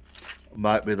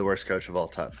might be the worst coach of all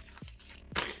time.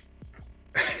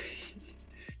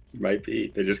 Might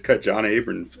be. They just cut John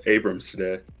Abrams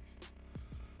today.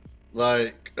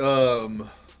 Like, I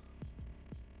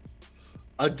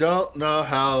don't know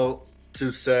how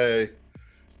to say.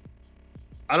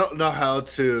 I don't know how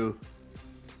to.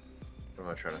 What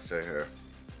am I trying to say here?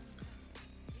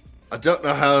 I don't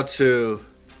know how to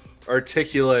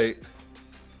articulate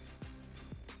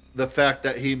the fact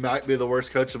that he might be the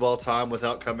worst coach of all time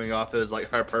without coming off as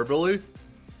like hyperbole,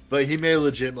 but he may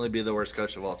legitimately be the worst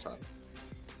coach of all time.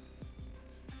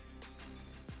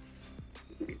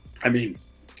 I mean,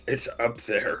 it's up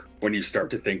there when you start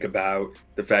to think about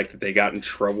the fact that they got in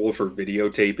trouble for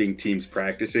videotaping teams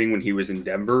practicing when he was in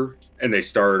Denver, and they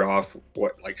started off,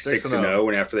 6-0,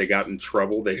 and after they got in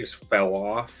trouble, they just fell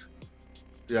off.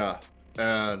 Yeah,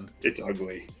 and it's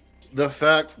ugly. The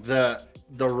fact that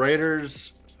the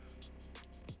Raiders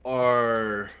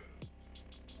are...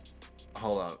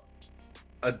 Hold on.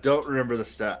 I don't remember the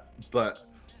stat, but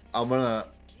I'm gonna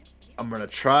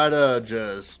try to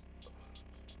just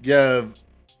give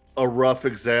a rough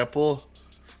example.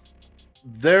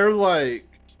 They're like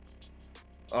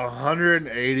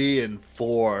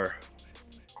 180-4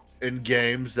 in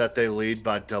games that they lead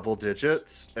by double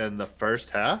digits in the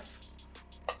first half,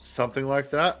 something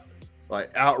like that.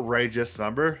 Like outrageous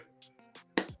number.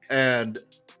 And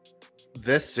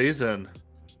this season,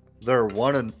 they're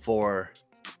 1-4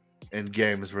 in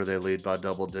games where they lead by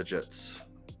double digits.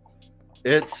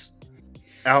 It's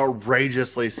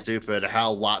outrageously stupid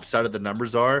how lopsided the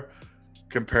numbers are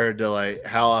compared to like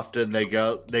how often they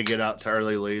get out to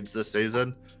early leads this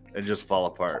season and just fall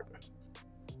apart.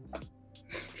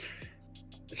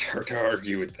 It's hard to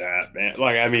argue with that, man.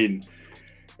 Like, I mean,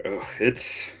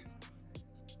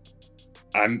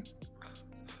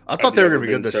 I thought they were going to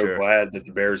be good this year. I'm so glad that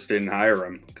the Bears didn't hire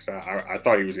him because I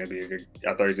thought he was going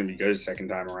to be good second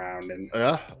time around. And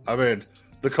yeah, I mean,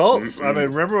 the Colts. I mean,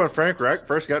 remember when Frank Reich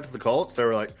first got to the Colts? They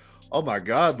were like, "Oh my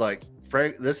God, like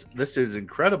Frank, this dude's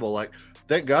incredible. Like,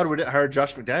 thank God we didn't hire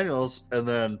Josh McDaniels." And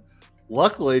then,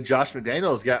 luckily, Josh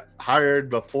McDaniels got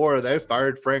hired before they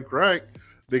fired Frank Reich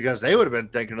because they would have been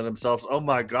thinking to themselves, "Oh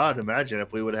my God, imagine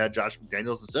if we would have had Josh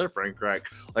McDaniels instead of Frank Reich.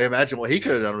 Like, imagine what he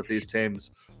could have done with these teams."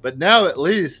 But now, at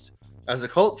least, as a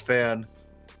Colts fan,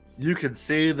 you can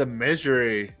see the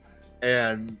misery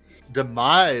and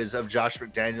demise of Josh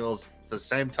McDaniels the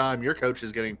same time your coach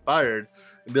is getting fired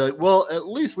and be like, well, at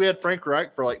least we had Frank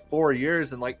Reich for like 4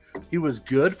 years and like he was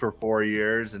good for 4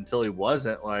 years until he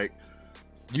wasn't. Like,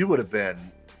 you would have been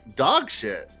dog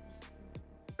shit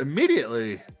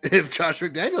immediately if Josh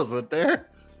McDaniels went there.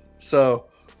 So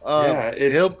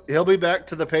he'll be back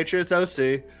to the Patriots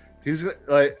OC. He's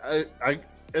like, I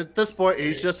at this point,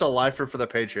 he's just a lifer for the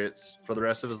Patriots for the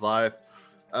rest of his life.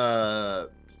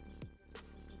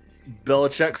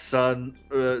 Belichick's son,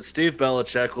 Steve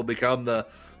Belichick, will become the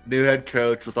new head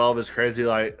coach with all of his crazy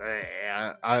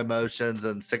eye emotions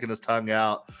and sticking his tongue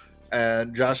out.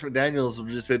 And Josh McDaniels will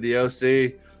just be the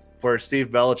OC for Steve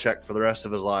Belichick for the rest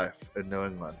of his life in New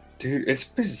England. Dude, it's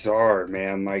bizarre,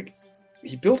 man. Like,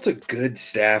 he built a good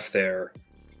staff there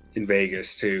in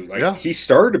Vegas too. Like, he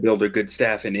started to build a good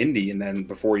staff in Indy, and then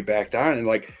before he backed down, and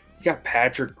like, he got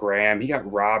Patrick Graham, he got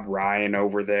Rob Ryan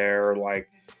over there, like,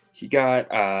 he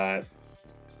got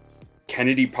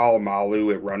Kennedy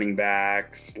Palomalu at running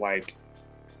backs. Like,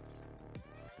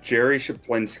 Jerry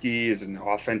Shaplinski is an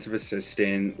offensive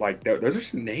assistant. Like, those are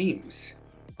some names.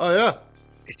 Oh yeah,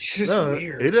 It's just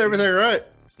weird. He did everything right.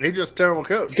 He just terrible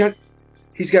coach.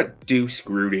 He's got Deuce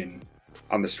Gruden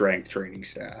on the strength training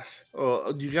staff.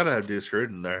 Well, you gotta have Deuce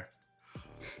Gruden there.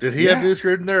 Did he have Deuce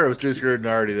Gruden there, or was Deuce Gruden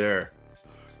already there?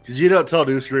 Because you don't tell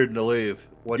Deuce Gruden to leave.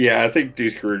 I think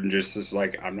Deuce Gruden just is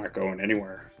like, I'm not going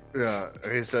anywhere. Yeah,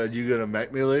 he said, "You gonna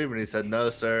make me leave?" And he said, "No,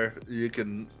 sir. You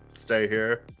can stay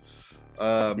here."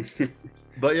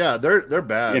 But yeah, they're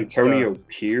bad. Antonio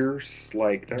Pierce,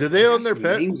 like, do they own their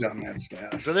pick? Names on that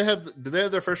staff. Do they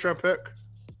have their first round pick?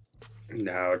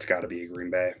 No, it's got to be Green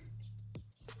Bay.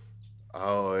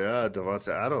 Oh yeah,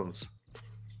 Devontae Adams.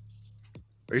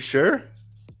 Are you sure?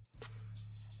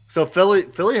 So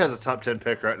Philly has a top 10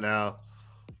 pick right now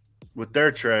with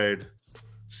their trade.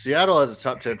 Seattle has a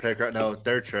top 10 pick right now with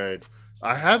their trade.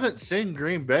 I haven't seen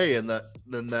Green Bay in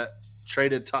that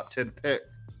traded top 10 pick.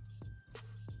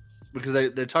 Because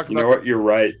they talk about. You know what? You're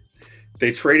right.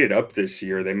 They traded up this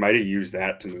year. They might have used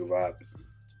that to move up.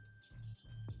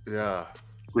 Yeah.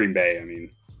 Green Bay, I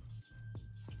mean.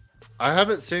 I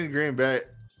haven't seen Green Bay.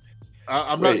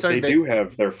 I'm not saying they do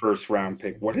have their first round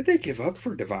pick. What did they give up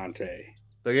for Devontae?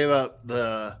 They gave up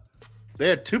they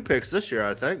had 2 picks this year,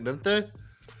 I think, didn't they?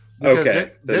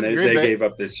 Okay. Then they gave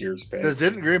up this year's pick. Because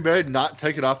didn't Green Bay not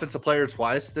take an offensive player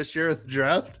twice this year in the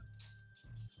draft?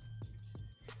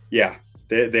 Yeah.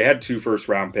 They had 2 first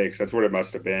round picks. That's what it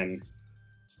must have been.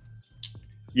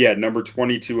 Yeah, number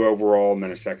 22 overall and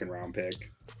then a second round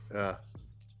pick. Yeah.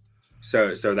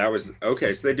 So that was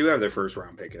okay. So they do have their first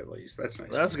round pick at least. That's nice.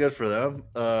 That's good for them.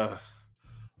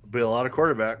 Be a lot of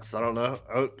quarterbacks. I don't know.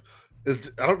 I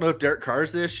don't know if Derek Carr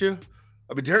is the issue.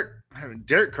 I mean,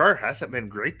 Derek Carr hasn't been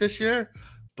great this year,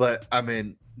 but I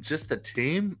mean, just the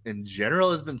team in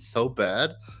general has been so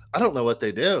bad. I don't know what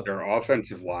they do. Their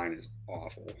offensive line is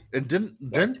awful. And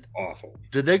didn't awful.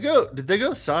 Did they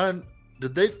go sign?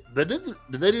 Did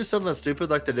they do something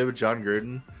stupid like they did with John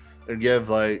Gruden and give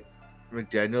like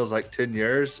McDaniels like 10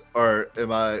 years? Or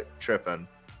am I tripping?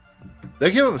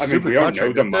 They give him a stupid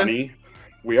contract.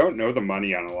 We don't know the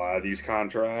money on a lot of these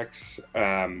contracts.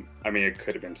 I mean, it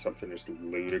could have been something just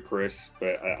ludicrous,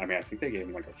 but I mean, I think they gave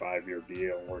him like a 5-year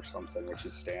deal or something, which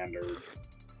is standard.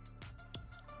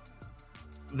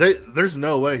 There's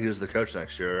no way he's the coach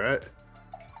next year, right?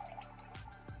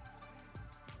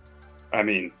 I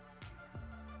mean,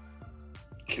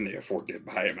 can they afford to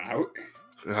buy him out?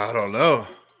 I don't know.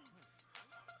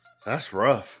 That's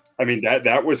rough. I mean,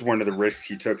 that was one of the risks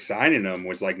he took signing him,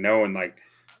 was like knowing like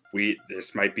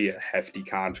this might be a hefty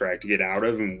contract to get out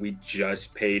of, and we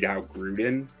just paid out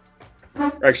Gruden.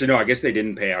 Actually, no, I guess they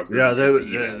didn't pay out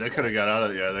Gruden. Yeah, they could have got out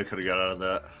of they could have got out of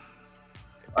that.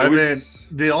 I mean,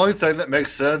 the only thing that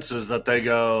makes sense is that they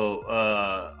go.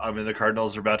 I mean, the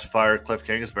Cardinals are about to fire Cliff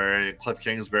Kingsbury, and Cliff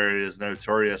Kingsbury is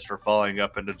notorious for falling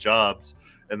up into jobs,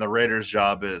 and the Raiders'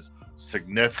 job is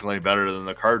significantly better than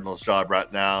the Cardinals' job right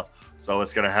now. So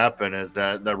what's going to happen is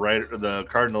that the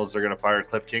Cardinals are going to fire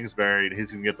Cliff Kingsbury, and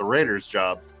he's going to get the Raiders'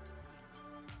 job.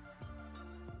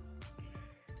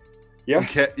 Yeah,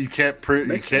 you can't prove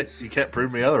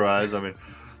me otherwise. I mean.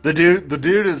 The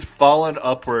dude has fallen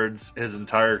upwards his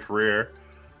entire career,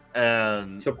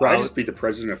 and he'll probably just be the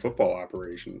president of football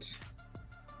operations.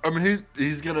 I mean,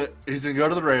 he's gonna go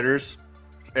to the Raiders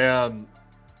and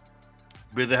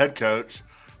be the head coach.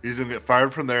 He's gonna get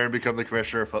fired from there and become the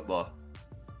commissioner of football.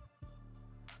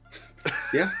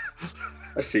 Yeah,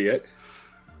 I see it.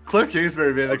 Cliff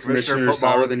Kingsbury being the commissioner of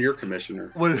football hotter than your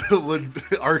commissioner. Would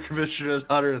our commissioner is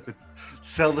hotter than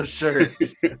sell the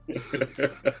shirts?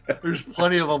 There's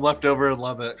plenty of them left over in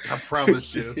Lubbock. I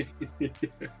promise you.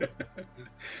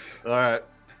 All right,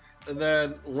 and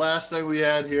then last thing we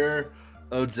had here,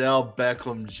 Odell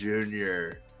Beckham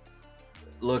Jr.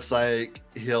 Looks like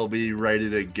he'll be ready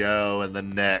to go in the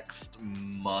next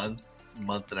month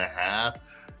and a half.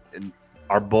 And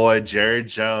our boy Jerry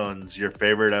Jones, your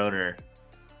favorite owner,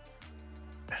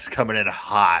 is coming in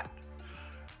hot,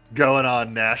 going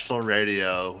on national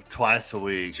radio twice a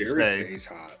week. Jerry stays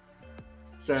hot.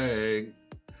 Saying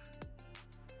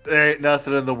there ain't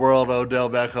nothing in the world Odell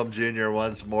Beckham Jr.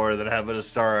 wants more than having a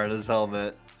star on his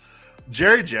helmet.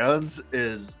 Jerry Jones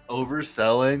is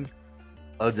overselling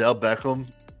Odell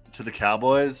Beckham to the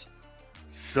Cowboys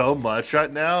so much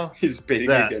right now. He's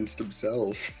bidding against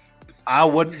himself. I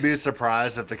wouldn't be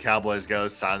surprised if the Cowboys go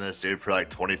sign this dude for like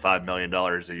 $25 million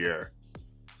a year.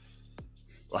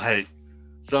 Like,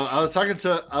 so I was talking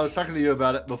to you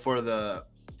about it before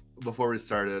we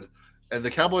started, and the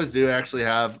Cowboys do actually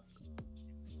have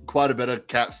quite a bit of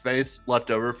cap space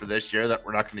left over for this year that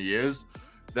we're not going to use.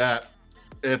 That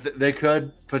if they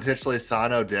could potentially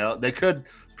sign Odell, they could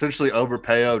potentially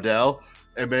overpay Odell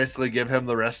and basically give him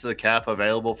the rest of the cap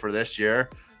available for this year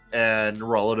and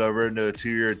roll it over into a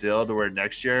 2-year deal to where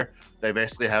next year they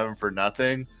basically have him for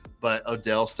nothing, but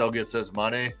Odell still gets his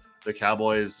money. The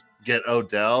Cowboys get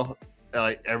Odell,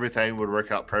 like everything would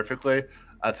work out perfectly.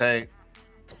 I think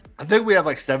we have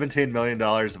like $17 million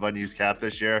of unused cap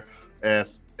this year.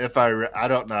 If I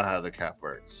don't know how the cap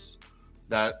works.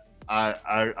 That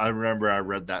I remember I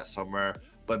read that somewhere.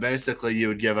 But basically you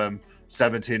would give him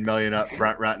 $17 million up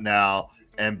front right now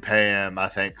and pay him, I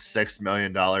think, $6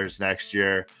 million next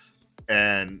year.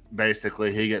 And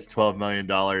basically he gets $12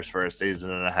 million for a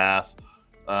season and a half,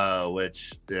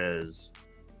 which is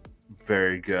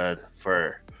very good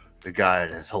for the guy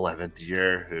in his 11th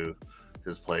year who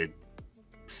has played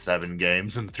 7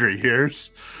 games in 3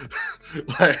 years.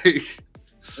 Like,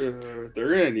 they're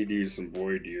gonna need to use some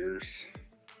void years.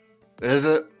 Is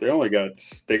it?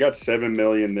 They got 7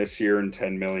 million this year and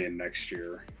 10 million next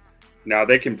year. Now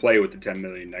they can play with the 10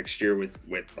 million next year with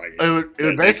like it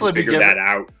would basically be figure that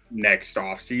out next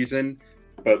off season.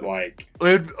 But like,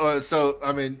 so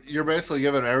I mean, you're basically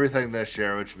giving everything this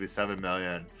year, which would be 7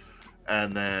 million,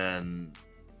 and then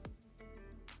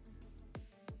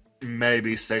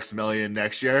maybe 6 million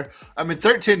next year. I mean,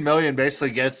 13 million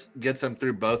basically gets them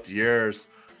through both years.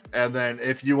 And then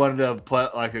if you wanted to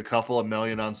put like a couple of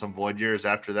million on some void years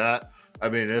after that, I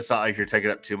mean, it's not like you're taking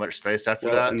up too much space after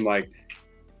that. And like,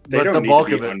 they don't need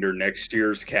to be under next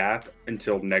year's cap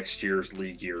until next year's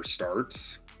league year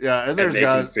starts. Yeah, and there's they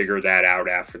guys can figure that out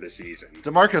after the season.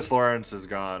 DeMarcus Lawrence is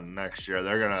gone next year.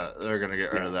 They're gonna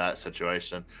get rid of that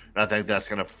situation, and I think that's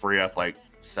gonna free up like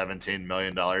 $17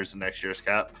 million in next year's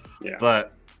cap. Yeah,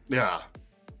 but yeah,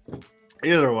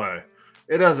 either way,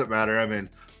 it doesn't matter. I mean,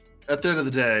 at the end of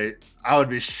the day, I would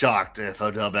be shocked if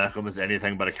Odell Beckham is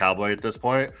anything but a Cowboy at this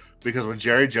point, because when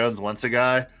Jerry Jones wants a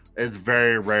guy, it's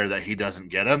very rare that he doesn't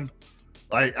get him.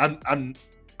 Like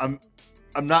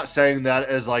I'm not saying that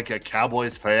as like a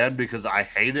Cowboys fan because I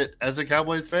hate it as a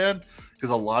Cowboys fan, because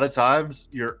a lot of times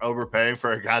you're overpaying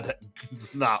for a guy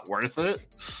that's not worth it.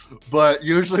 But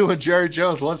usually when Jerry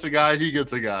Jones wants a guy, he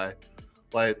gets a guy.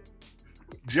 Like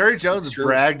Jerry Jones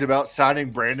bragged about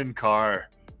signing Brandon Carr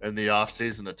in the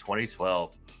offseason of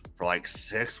 2012 for like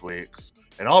 6 weeks.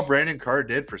 And all Brandon Carr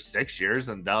did for 6 years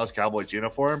in Dallas Cowboys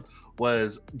uniform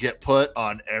was get put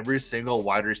on every single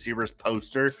wide receiver's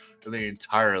poster in the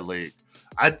entire league.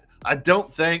 I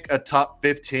don't think a top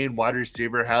 15 wide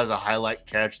receiver has a highlight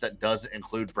catch that doesn't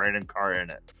include Brandon Carr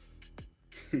in it.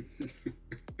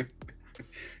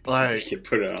 Like, you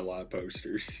put it on a lot of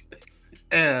posters.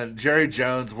 And Jerry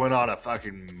Jones went on a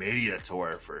fucking media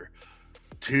tour for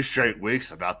 2 straight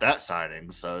weeks about that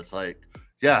signing. So it's like,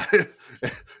 yeah,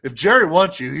 if Jerry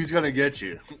wants you, he's going to get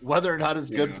you. Whether or not it's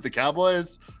good for the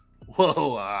Cowboys,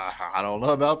 whoa, I don't know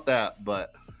about that.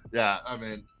 But yeah, I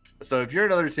mean, so if you're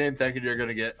another team thinking you're going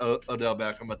to get Odell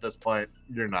Beckham at this point,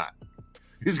 you're not.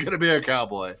 He's going to be a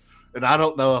Cowboy. And I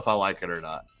don't know if I like it or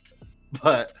not.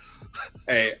 But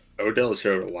hey, Odell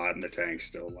showed a lot in the tank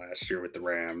still last year with the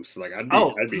Rams. Like I'd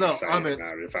be excited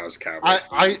about it if I was Cowboys.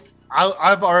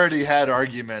 I've already had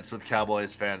arguments with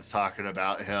Cowboys fans talking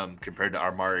about him compared to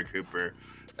Amari Cooper.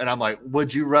 And I'm like,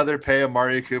 would you rather pay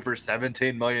Amari Cooper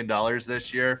 $17 million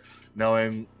this year,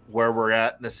 knowing where we're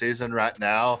at in the season right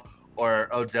now, or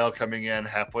Odell coming in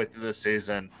halfway through the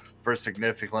season for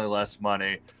significantly less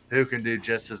money, who can do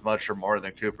just as much or more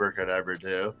than Cooper could ever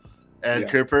do? And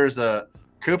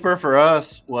Cooper for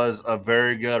us was a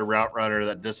very good route runner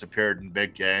that disappeared in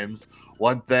big games.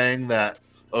 One thing that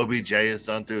OBJ has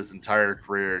done through his entire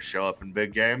career is show up in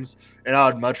big games. And I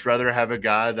would much rather have a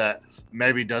guy that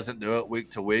maybe doesn't do it week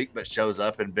to week, but shows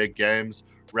up in big games,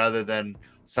 rather than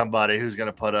somebody who's going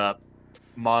to put up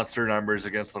monster numbers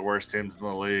against the worst teams in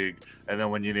the league. And then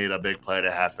when you need a big play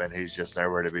to happen, he's just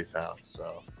nowhere to be found.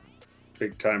 So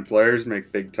big time players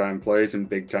make big time plays in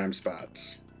big time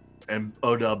spots. And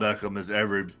Odell Beckham is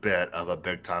every bit of a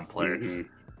big time player. Mm-hmm.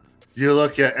 You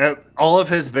look at all of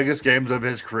his biggest games of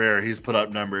his career, he's put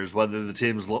up numbers. Whether the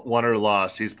team's won or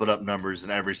lost, he's put up numbers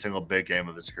in every single big game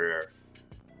of his career.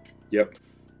 Yep.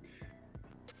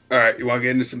 All right, you want to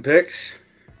get into some picks?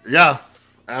 Yeah,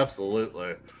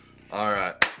 absolutely. All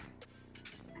right.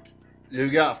 You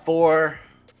got 4.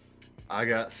 I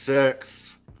got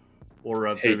 6. We'll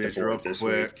run through these real quick.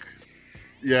 Week.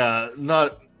 Yeah,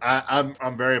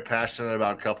 I'm very passionate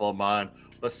about a couple of mine.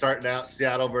 But starting out,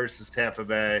 Seattle versus Tampa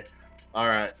Bay. All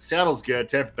right, Seattle's good.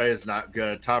 Tampa Bay is not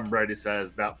good. Tom Brady says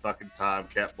about fucking time.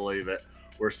 Can't believe it.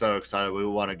 We're so excited. We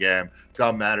won a game.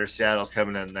 Don't matter. Seattle's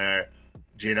coming in there.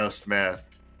 Geno Smith.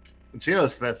 Geno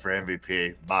Smith for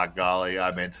MVP. By golly,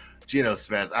 I mean Geno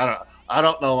Smith. I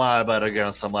don't know why I bet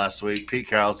against him last week. Pete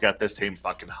Carroll's got this team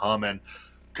fucking humming.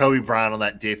 Kobe Bryant on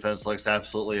that defense looks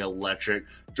absolutely electric.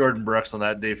 Jordan Brooks on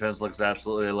that defense looks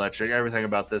absolutely electric. Everything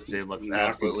about this team looks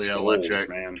absolutely electric.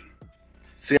 Man.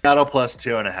 Seattle plus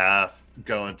 2.5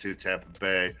 going to Tampa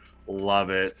Bay. Love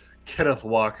it. Kenneth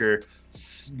Walker,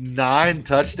 9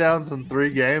 touchdowns in 3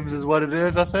 games is what it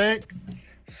is, I think.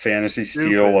 Fantasy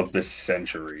steal of the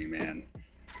century, man.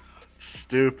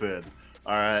 Stupid.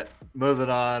 All right, moving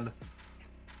on.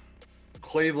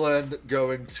 Cleveland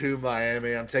going to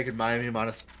Miami. I'm taking Miami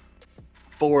minus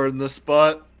 4 in this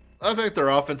spot. I think their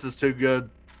offense is too good.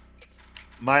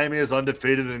 Miami is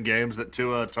undefeated in games that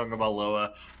Tua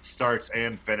Tagovailoa starts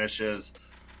and finishes,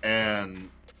 and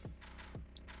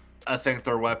I think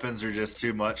their weapons are just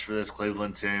too much for this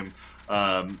Cleveland team.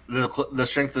 The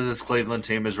strength of this Cleveland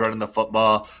team is running the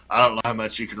football. I don't know how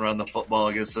much you can run the football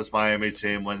against this Miami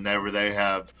team whenever they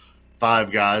have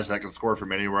 5 guys that can score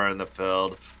from anywhere in the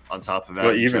field. On top of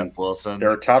that, Jeff Wilson.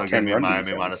 They're a top 10 run Miami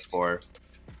defense. minus 4.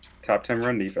 Top 10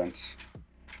 run defense.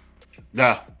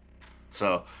 Yeah.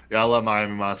 So, yeah, I love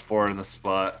Miami minus 4 in the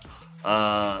spot.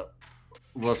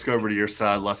 Let's go over to your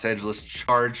side. Los Angeles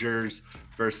Chargers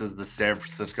versus the San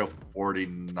Francisco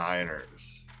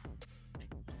 49ers.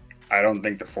 I don't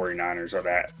think the 49ers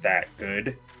are that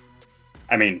good.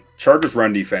 I mean, Chargers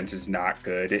run defense is not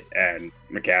good, and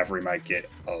McCaffrey might get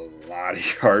a lot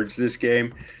of yards this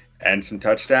game and some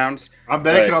touchdowns. I'm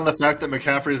banking on the fact that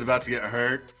McCaffrey is about to get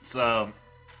hurt. So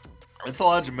it's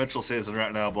Elijah Mitchell season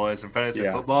right now, boys, in fantasy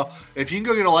football. If you can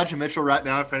go get Elijah Mitchell right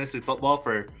now in fantasy football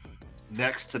for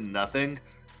next to nothing,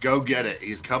 go get it.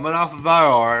 He's coming off of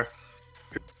IR.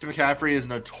 McCaffrey is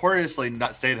notoriously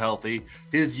not stayed healthy.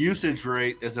 His usage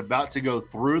rate is about to go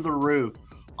through the roof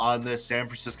on this San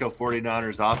Francisco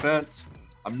 49ers offense.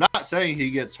 I'm not saying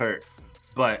he gets hurt,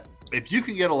 but if you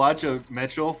can get Elijah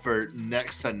Mitchell for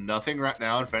next to nothing right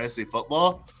now in fantasy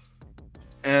football,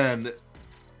 and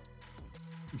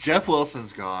Jeff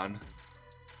Wilson's gone,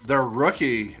 their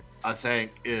rookie, I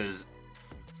think, is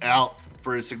out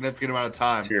for a significant amount of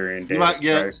time. Tyrion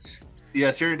Davis-Price. Yeah,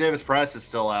 Tyrion Davis-Price is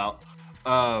still out.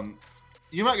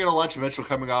 You might get Elijah Mitchell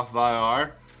coming off of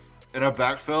IR in a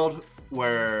backfield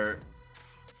where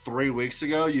 3 weeks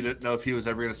ago you didn't know if he was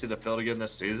ever going to see the field again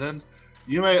this season.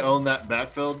 You may own that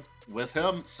backfield with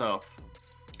him. So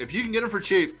if you can get him for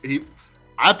cheap,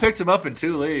 I picked him up in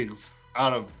 2 leagues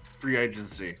out of free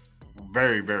agency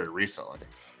very, very recently.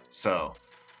 So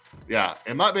yeah,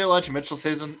 it might be Elijah Mitchell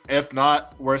season. If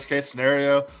not, worst case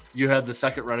scenario, you have the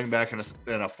second running back in a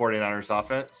 49ers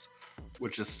offense,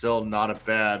 which is still not a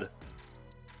bad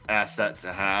asset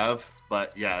to have.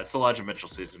 But yeah, it's Elijah Mitchell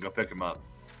season. Go pick him up.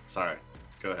 Sorry.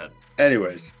 Go ahead.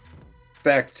 Anyways,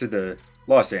 back to the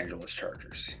Los Angeles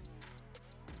Chargers.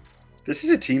 This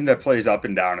is a team that plays up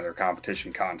and down in their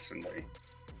competition constantly.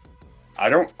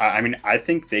 I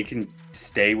think they can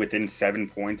stay within 7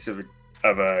 points of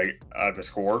a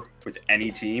score with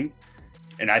any team,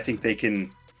 and I think they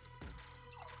can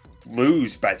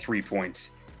lose by 3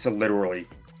 points to literally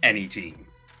any team.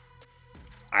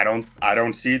 I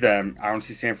don't see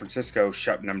San Francisco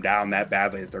shutting them down that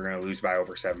badly that they're going to lose by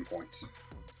over 7 points.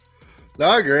 No,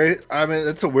 I agree. I mean,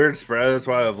 it's a weird spread. That's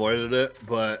why I avoided it.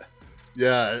 But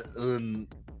yeah,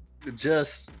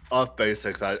 just off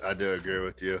basics, I do agree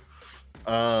with you.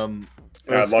 I love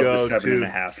the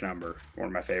 7.5 number. One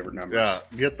of my favorite numbers. Yeah,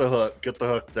 get the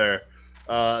hook there.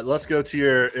 Let's go to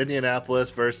your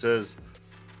Indianapolis versus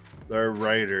the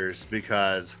Raiders,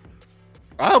 because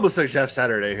I almost took Jeff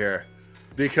Saturday here,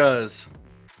 because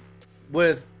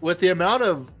with the amount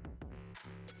of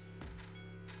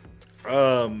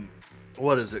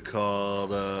what is it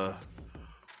called?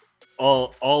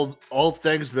 All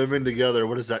things moving together.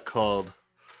 What is that called?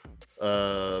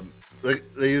 They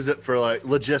use it for like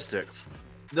logistics.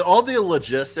 All the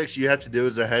logistics you have to do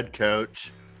as a head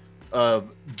coach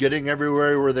of getting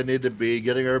everywhere where they need to be,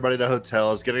 getting everybody to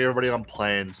hotels, getting everybody on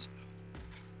planes.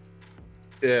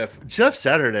 If Jeff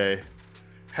Saturday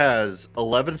has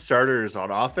 11 starters on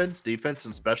offense, defense,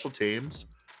 and special teams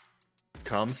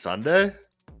come Sunday,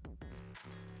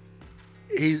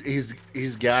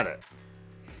 he's got it.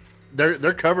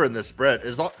 They're covering this spread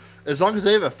as long as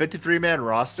they have a 53-man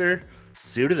roster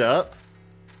suited up,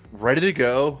 ready to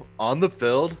go on the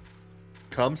field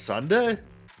come Sunday.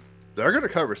 They're going to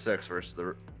cover 6 versus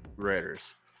the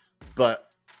Raiders,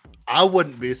 but I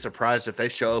wouldn't be surprised if they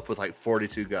show up with like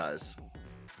 42 guys.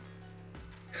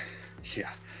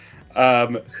 Yeah.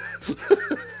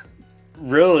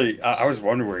 Really, I was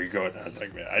wondering where you go with that. I was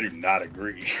like, man, I do not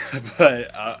agree,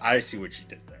 but I see what you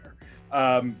did there.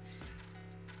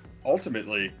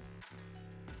 ultimately,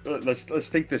 let's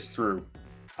think this through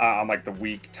on like the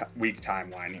week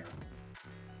timeline here.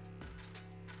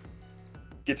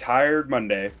 Gets hired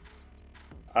Monday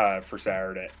for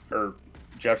Saturday, or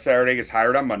Jeff Saturday gets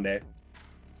hired on Monday,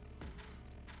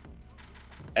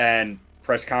 and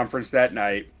press conference that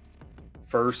night.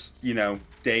 First,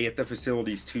 day at the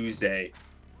facilities Tuesday.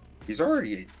 He's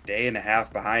already a day and a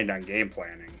half behind on game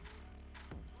planning.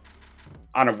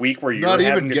 On a week where you're not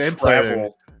having to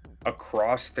travel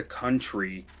across the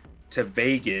country to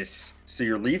Vegas, so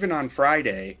you're leaving on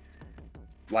Friday.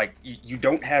 Like, you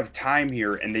don't have time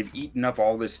here, and they've eaten up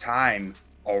all this time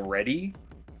already.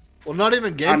 Well, not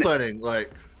even game planning.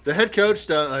 Like, the head coach,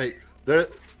 they're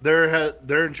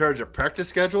in charge of practice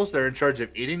schedules. They're in charge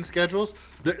of eating schedules.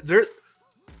 They're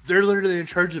literally in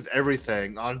charge of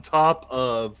everything on top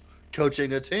of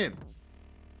coaching a team.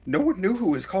 No one knew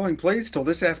who was calling plays till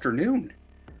this afternoon.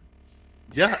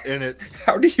 Yeah, and it's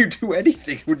how do you do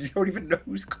anything when you don't even know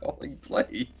who's calling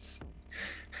plays?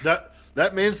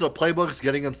 That means the playbook's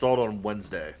getting installed on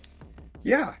Wednesday.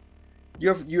 Yeah, you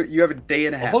have a day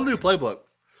and a half. A whole new playbook.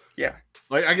 Yeah,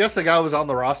 like I guess the guy was on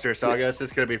the roster, so yeah. I guess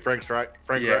it's gonna be Frank Reich.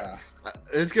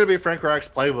 It's gonna be Frank Reich's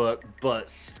playbook, but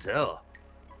still.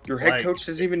 Your head coach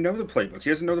doesn't even know the playbook. He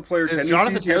doesn't know the player tendencies.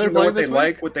 Jonathan Taylor he doesn't know what they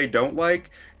like, what they don't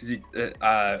like. Does he?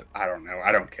 I don't know.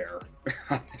 I don't care.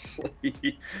 Honestly,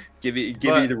 give me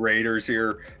the Raiders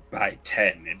here by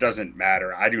 10. It doesn't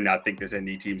matter. I do not think this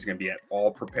ND team is going to be at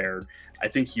all prepared. I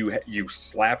think you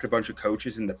slapped a bunch of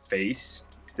coaches in the face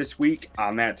this week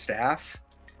on that staff,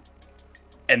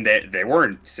 and they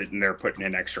weren't sitting there putting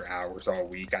in extra hours all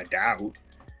week. I doubt.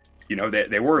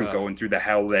 They weren't going through the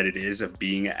hell that it is of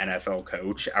being an NFL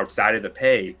coach outside of the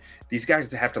pay. These guys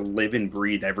have to live and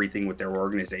breathe everything with their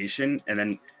organization. And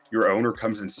then your owner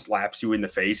comes and slaps you in the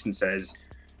face and says,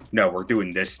 no, we're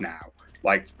doing this now.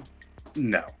 Like,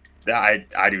 no, I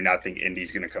do not think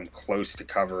Indy's going to come close to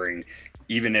covering,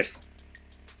 even if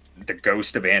the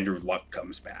ghost of Andrew Luck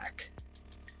comes back.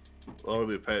 Well, it'll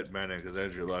be Peyton Manning because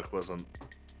Andrew Luck wasn't.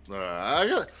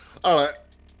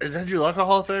 Is Andrew Luck a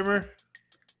Hall of Famer?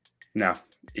 No,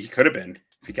 he could have been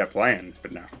if he kept playing,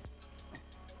 but no.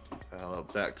 I don't know,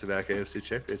 back-to-back AFC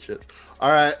Championship.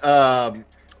 All right,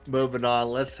 moving on.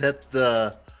 Let's hit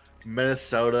the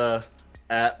Minnesota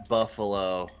at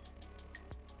Buffalo.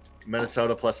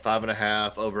 Minnesota plus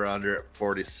 5.5, over under at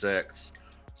 46.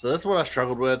 So this is what I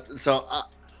struggled with. So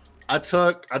I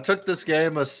took this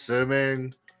game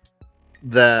assuming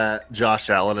that Josh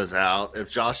Allen is out. If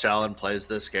Josh Allen plays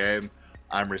this game,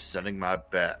 I'm rescinding my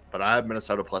bet, but I have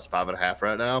Minnesota plus 5.5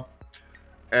 right now.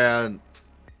 And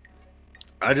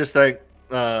I just think,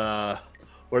 what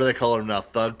do they call him now?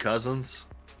 Thug Cousins?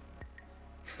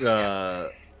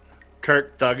 Kirk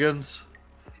Thuggins?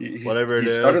 Whatever it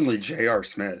is. Suddenly J.R.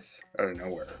 Smith out of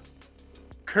nowhere.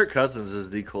 Kirk Cousins is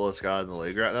the coolest guy in the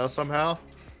league right now somehow,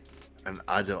 and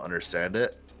I don't understand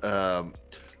it.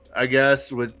 I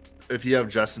guess if you have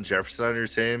Justin Jefferson on your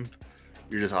team,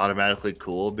 you're just automatically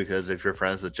cool because if you're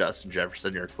friends with Justin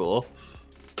Jefferson, you're cool.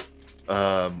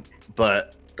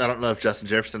 But I don't know if Justin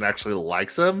Jefferson actually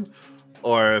likes him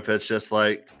or if it's just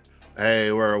like,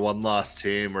 hey, we're a one-loss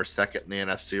team. We're second in the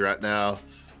NFC right now.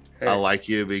 Hey. I like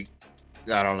you.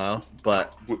 I don't know.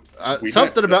 But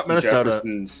something about Minnesota.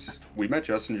 We met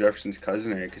Justin Jefferson's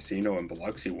cousin at a casino in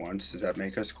Biloxi once. Does that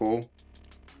make us cool?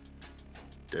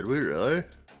 Did we really?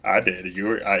 I did.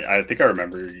 I think I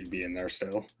remember you being there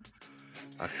still.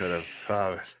 I could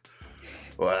have.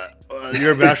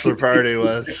 Your bachelor party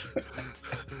was.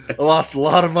 I lost a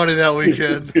lot of money that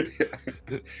weekend.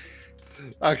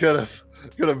 I could have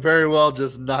very well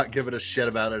just not given a shit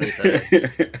about anything.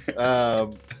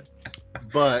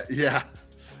 But yeah,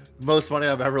 most money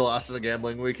I've ever lost in a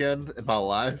gambling weekend in my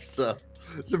life. So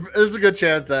there's a good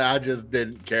chance that I just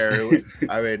didn't care.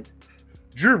 I mean,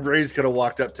 Drew Brees could have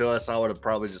walked up to us. And I would have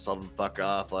probably just told him to fuck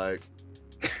off. Like.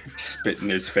 Spit in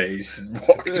his face and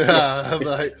walked away. I'm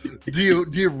like, do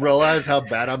you realize how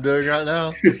bad I'm doing right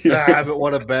now? Yeah. I haven't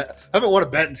won a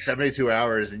bet in 72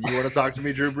 hours, and you want to talk to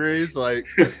me, Drew Brees? Like,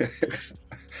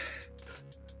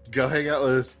 go hang out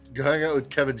with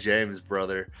Kevin James,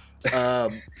 brother.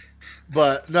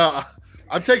 But no,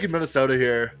 I'm taking Minnesota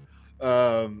here.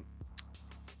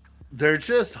 They're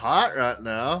just hot right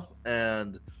now,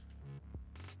 and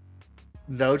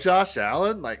no Josh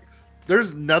Allen. Like,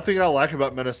 there's nothing I like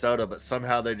about Minnesota, but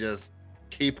somehow they just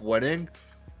keep winning.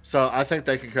 So I think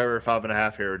they can cover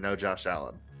 5.5 here with no Josh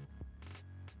Allen.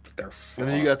 They're frauds. And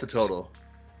then you got the total.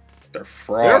 They're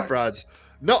frauds. They're frauds.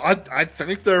 No, I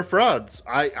think they're frauds.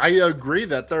 I agree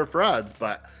that they're frauds,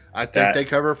 but I think they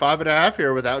cover 5.5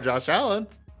 here without Josh Allen.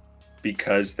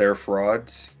 Because they're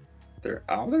frauds?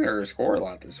 I don't think they're going to score a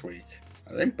lot this week.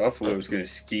 I think Buffalo's going to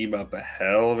scheme up a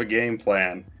hell of a game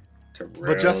plan to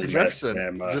really But Justin mess Jefferson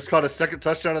them up. just caught his second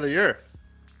touchdown of the year.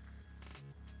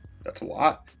 That's a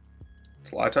lot.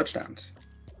 It's a lot of touchdowns.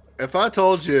 If I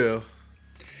told you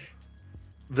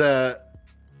that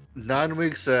 9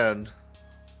 weeks in,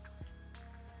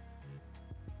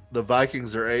 the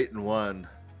Vikings are 8-1,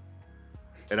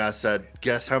 and I said,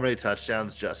 guess how many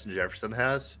touchdowns Justin Jefferson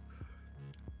has?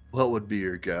 What would be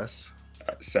your guess?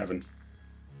 7.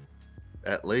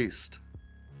 At least.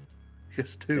 He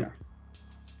has 2. Yeah.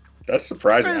 That's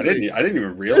surprising. I didn't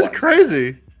even realize. It's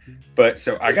crazy. But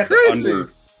so I got crazy. the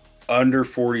under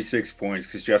 46 points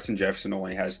because Justin Jefferson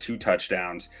only has 2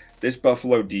 touchdowns. This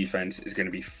Buffalo defense is going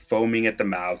to be foaming at the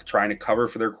mouth, trying to cover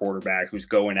for their quarterback who's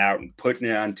going out and putting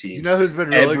it on teams. You know who's been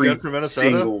really every good for Minnesota?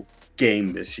 single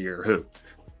game this year. Who?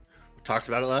 We talked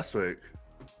about it last week.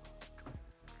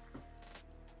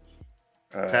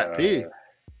 Pat P.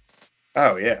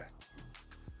 Oh, yeah.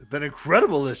 Been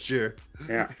incredible this year.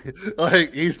 Yeah.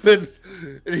 Like he did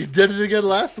it again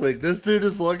last week. This dude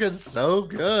is looking so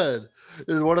good.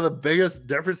 Is one of the biggest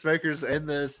difference makers in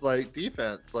this like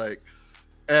defense. Like,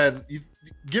 and you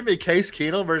give me Case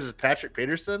Keenum versus Patrick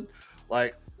Peterson.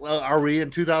 Like, well, are we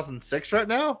in 2006 right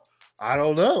now? I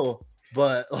don't know,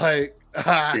 but like,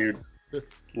 Dude,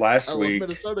 last I love week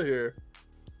Minnesota here.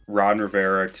 Ron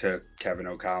Rivera took Kevin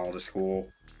O'Connell to school.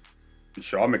 And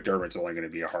Sean McDermott's only going to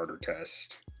be a harder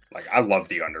test. Like, I love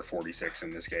the under 46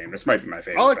 in this game. This might be my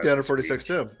favorite. I like the under 46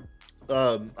 too.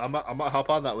 I might hop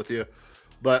on that with you.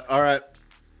 But all right,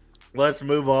 let's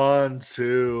move on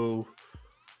to.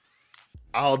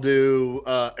 I'll do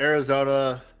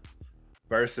Arizona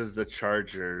versus the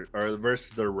Chargers or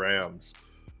versus the Rams.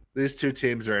 These two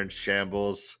teams are in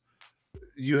shambles.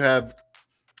 You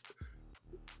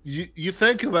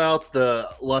think about the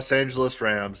Los Angeles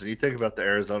Rams and you think about the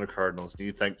Arizona Cardinals and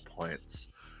you think points.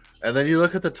 And then you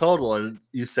look at the total and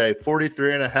you say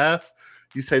 43.5.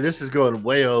 You say this is going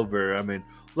way over. I mean,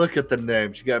 look at the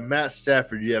names. You got Matt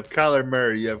Stafford, you have Kyler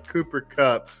Murray, you have Cooper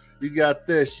Kupp, you got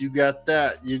this, you got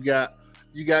that, you got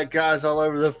guys all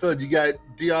over the field. You got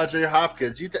DeAndre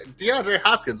Hopkins. You think DeAndre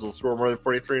Hopkins will score more than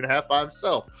 43.5 by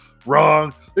himself?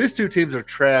 Wrong. These two teams are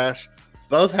trash.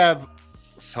 Both have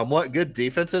somewhat good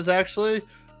defenses, actually.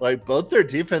 Like, both their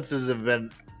defenses have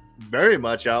been very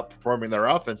much outperforming their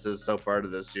offenses so far to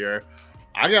this year.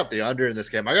 I got the under in this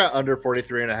game. I got under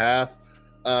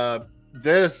 43.5.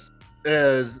 This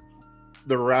is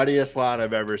the rowdiest line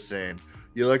I've ever seen.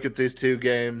 You look at these two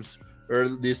games, or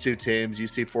these two teams, you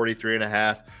see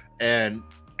 43.5, and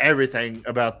everything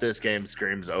about this game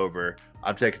screams over.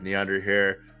 I'm taking the under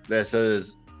here. This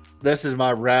is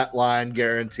my rat line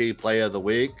guarantee play of the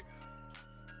week.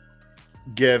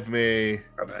 Give me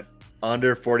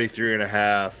under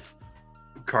 43.5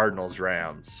 Cardinals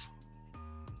Rams.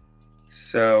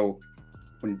 So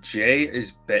when Jay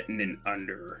is betting an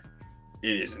under,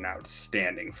 it is an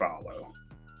outstanding follow.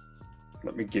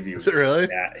 Let me give you a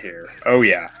stat here. Oh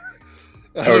yeah.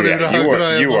 Oh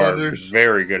yeah. You are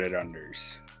very good at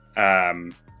unders.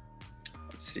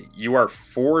 Let's see. You are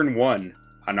 4-1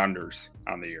 on unders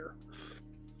on the year.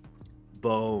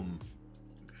 Boom.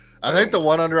 I think the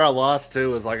one under I lost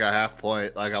to was like a half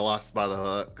point. Like I lost by the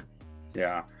hook.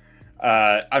 Yeah.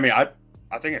 I mean, I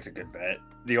think it's a good bet.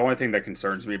 The only thing that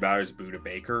concerns me about it is Budda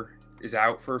Baker is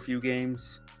out for a few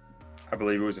games. I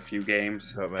believe it was a few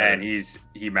games, and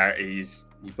he plays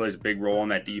a big role in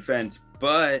that defense.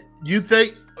 But you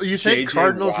think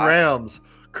Cardinals Watt, Rams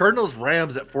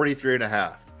at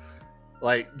 43.5?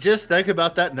 Like, just think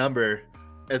about that number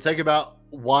and think about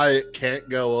why it can't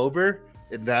go over,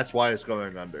 and that's why it's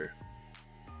going under.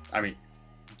 I mean,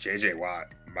 JJ Watt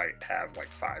might have like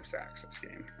 5 sacks this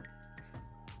game.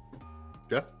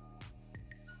 Yeah.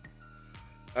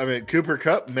 I mean, Cooper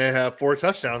Kupp may have 4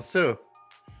 touchdowns too.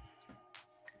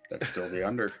 That's still the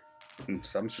under in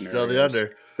some scenarios. Still the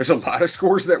under. There's a lot of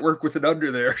scores that work with an under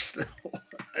there still.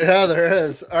 Yeah, there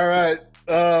is. All right.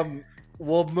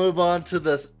 We'll move on to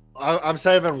this. I'm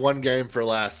saving one game for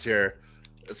last here.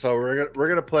 So we're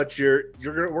gonna put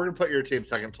we're gonna put your team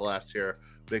second to last here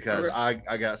because okay.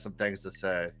 I got some things to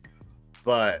say.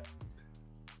 But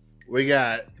we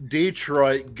got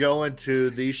Detroit going to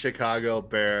the Chicago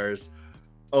Bears.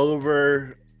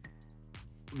 Over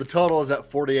the total is at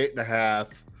 48.5.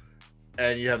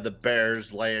 And you have the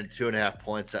Bears laying 2.5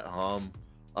 points at home.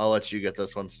 I'll let you get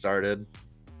this one started.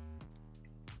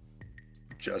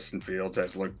 Justin Fields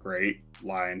has looked great.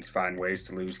 Lions find ways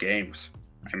to lose games.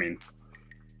 I mean,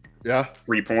 yeah,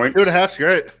 3 points. 2.5's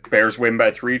great. Bears win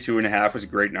by 3. 2.5 was a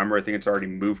great number. I think it's already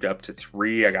moved up to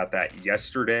 3. I got that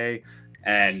yesterday,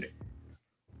 and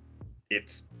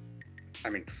it's I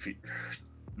mean,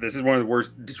 this is one of the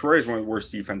worst. Detroit is one of the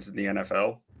worst defenses in the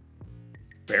NFL.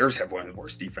 Bears have one of the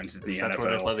worst defenses in the Except NFL.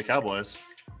 when they play the Cowboys.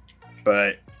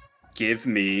 But give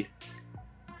me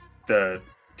the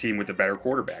team with the better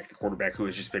quarterback, the quarterback who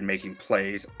has just been making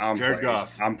plays on Jared plays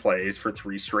Goff. on plays for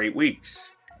 3 straight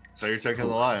weeks. So you're taking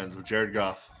the Lions with Jared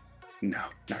Goff. No,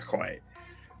 not quite.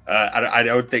 I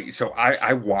don't think so.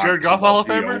 I want Jared Goff Hall of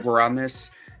the Famer over on this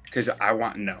because I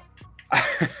want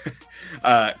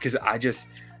because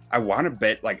I want to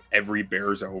bet like every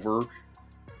Bears over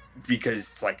because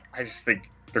it's like I just think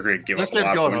they're going to give this up a lot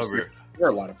game's going of points. over. There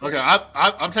are a lot of points. Okay,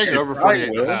 I'm taking It over probably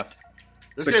 48 and a half.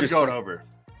 This but game's just going like- over.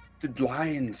 The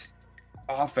Lions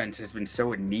offense has been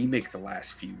so anemic the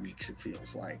last few weeks, it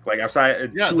feels like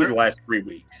outside 2 of the last 3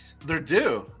 weeks. They're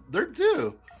due.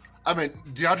 I mean,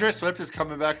 DeAndre Swift is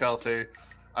coming back healthy.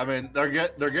 I mean, they're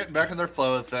getting back in their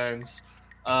flow of things.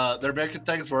 They're making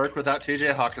things work without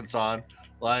TJ Hawkinson.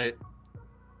 Like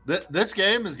this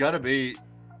game is gonna be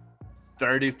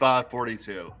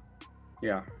 35-42.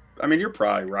 Yeah. I mean, you're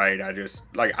probably right. I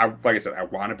just like I said, I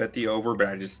want to bet the over, but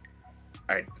I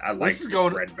like the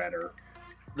spread better.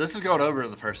 This is going over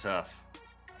in the first half.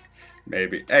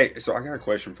 Maybe. Hey, so I got a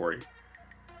question for you.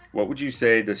 What would you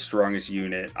say the strongest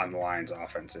unit on the Lions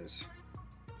offense is?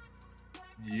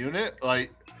 Unit,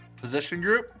 like position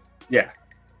group, Yeah.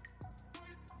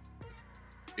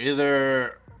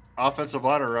 either offensive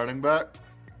line or running back.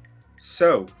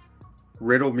 So,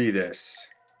 riddle me this.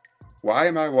 Why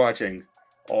am I watching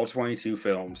all 22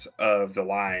 films of the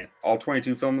Lions,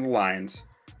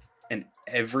 and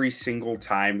every single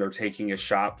time they're taking a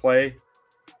shot play,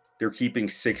 they're keeping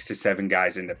 6 to 7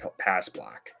 guys in the pass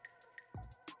block.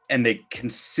 And they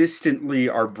consistently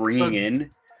are bringing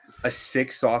in a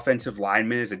 6th offensive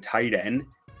lineman as a tight end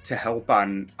to help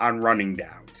on running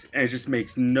downs. And it just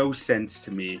makes no sense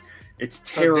to me. It's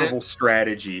terrible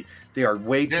strategy. They are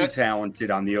way too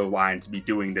talented on the O-line to be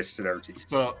doing this to their team.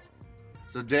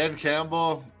 So Dan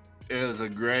Campbell is a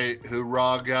great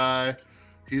hoorah guy.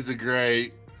 He's a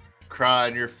great cry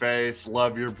in your face,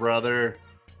 love your brother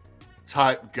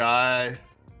type guy.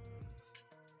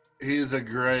 He's a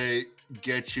great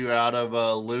get you out of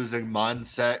a losing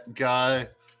mindset guy.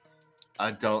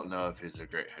 I don't know if he's a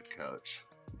great head coach.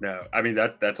 No, I mean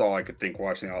that's all I could think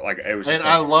watching it. Like it was And just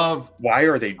I like, love why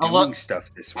are they doing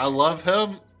stuff this way? I love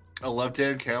him. I love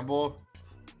Dan Campbell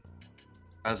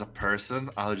as a person.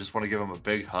 I just want to give him a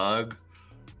big hug.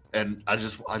 And I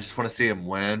just want to see him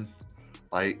win.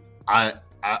 Like I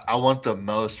want the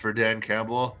most for Dan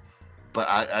Campbell, but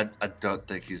I don't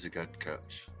think he's a good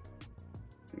coach.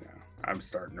 No, I'm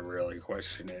starting to really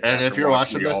question it. And if you're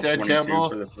watching this, Dan Campbell,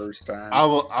 for the first time,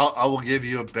 I will give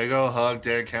you a big old hug,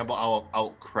 Dan Campbell. I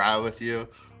will cry with you.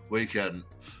 We can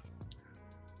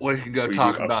go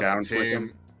talk about the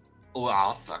team. Well,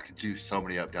 I'll fucking do so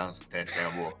many up downs with Dan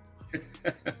Campbell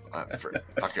for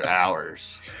fucking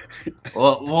hours.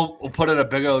 We'll put in a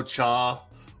big old chaw.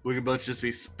 We can both just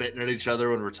be spitting at each other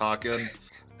when we're talking.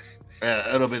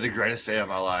 And it'll be the greatest day of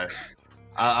my life.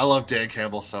 I love Dan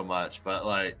Campbell so much, but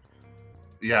like,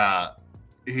 yeah,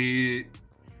 he's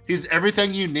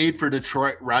everything you need for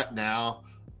Detroit right now,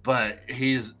 but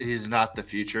he's not the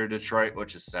future of Detroit,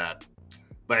 which is sad.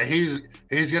 But he's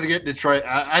gonna get Detroit.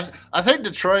 I think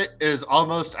Detroit is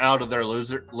almost out of their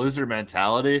loser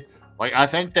mentality. Like I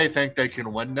think they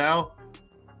can win now.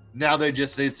 Now they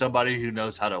just need somebody who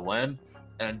knows how to win,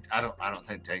 and I don't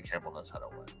think Dan Campbell knows how to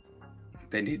win.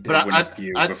 They need to win a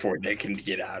few before they can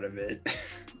get out of it.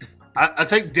 I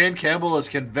think Dan Campbell has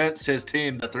convinced his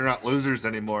team that they're not losers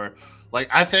anymore. Like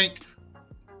I think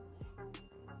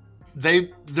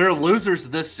they're losers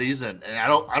this season, and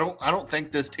I don't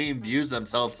think this team views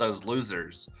themselves as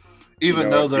losers, even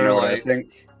though they're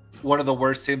like one of the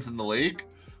worst teams in the league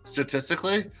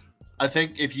statistically. I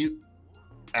think if you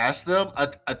ask them,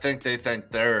 I think they think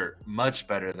they're much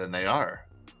better than they are.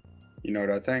 You know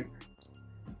what I think?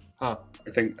 Huh?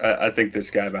 I think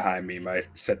this guy behind me might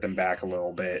set them back a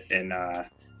little bit in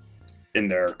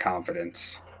their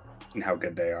confidence and how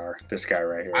good they are. This guy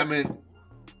right here. I mean,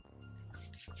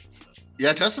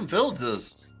 yeah, Justin Fields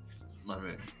is,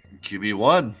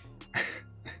 QB1.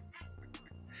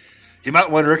 He might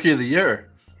win Rookie of the Year.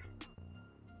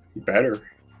 Better.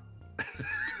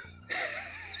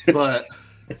 But,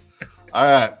 all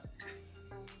right.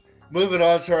 Moving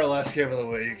on to our last game of the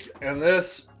week. And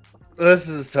this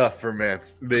is tough for me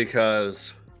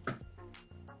because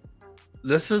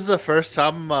this is the first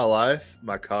time in my life,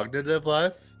 my cognitive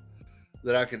life,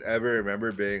 that I can ever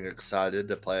remember being excited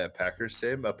to play a Packers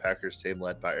team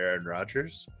led by Aaron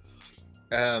Rodgers.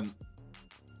 I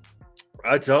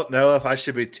don't know if I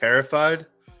should be terrified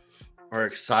or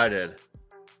excited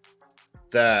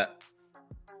that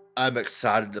I'm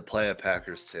excited to play a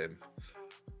Packers team.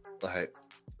 Like,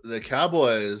 the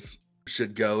Cowboys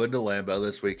should go into Lambeau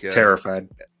this weekend. Terrified.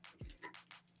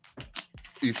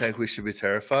 You think we should be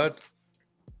terrified?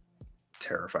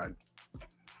 Terrified.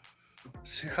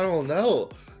 See, I don't know.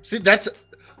 See, that's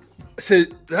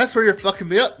where you're fucking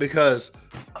me up, because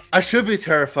I should be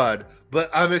terrified, but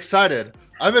I'm excited.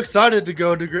 I'm excited to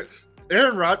go into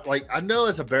Aaron Rodgers. Like, I know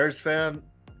as a Bears fan,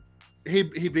 he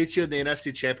beat you in the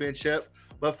NFC Championship,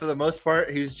 but for the most part,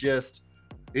 he just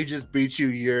beats you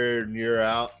year in, year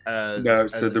out.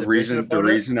 So the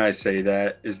reason I say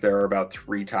that is there are about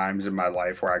 3 times in my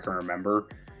life where I can remember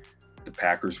the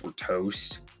Packers were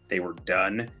toast. They were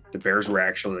done. The Bears were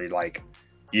actually like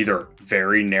either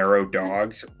very narrow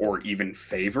dogs or even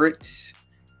favorites.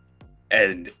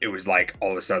 And it was like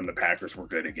all of a sudden the Packers were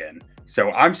good again.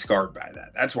 So I'm scarred by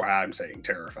that. That's why I'm saying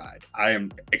terrified. I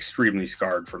am extremely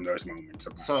scarred from those moments.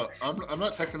 So I'm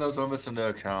not taking those moments into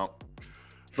account.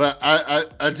 But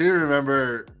I do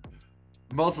remember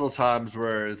multiple times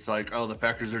where it's like, oh, the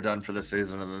Packers are done for the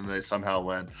season, and then they somehow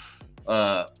win.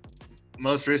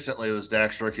 Most recently, it was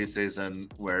Dak's rookie season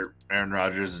where Aaron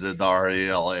Rodgers did the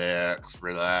RELAX,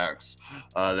 relax.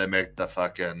 They make the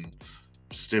fucking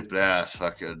stupid ass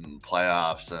fucking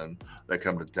playoffs, and they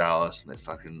come to Dallas and they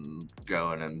fucking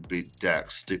go in and beat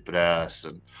Dak's stupid ass,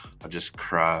 and I just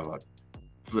cry.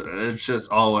 It's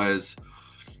just always.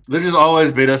 They just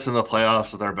always beat us in the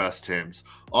playoffs with our best teams.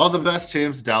 All the best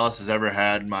teams Dallas has ever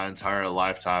had in my entire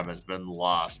lifetime has been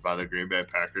lost by the Green Bay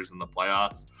Packers in the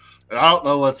playoffs. And I don't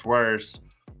know what's worse,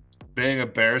 being a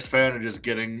Bears fan and just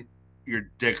getting your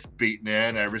dicks beaten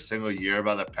in every single year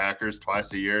by the Packers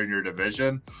twice a year in your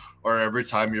division, or every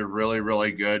time you're really,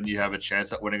 really good and you have a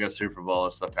chance at winning a Super Bowl,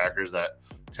 it's the Packers that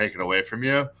take it away from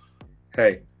you.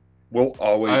 Hey, we'll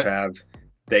always have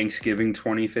Thanksgiving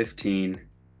 2015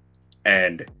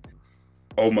 and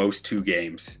almost 2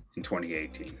 games in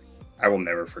 2018. I will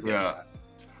never forget that.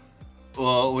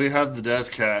 Well, we have the Des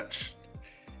catch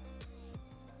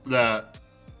that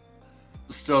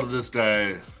still to this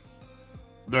day,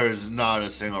 there's not a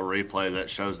single replay that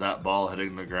shows that ball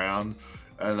hitting the ground.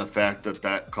 And the fact that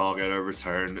that call got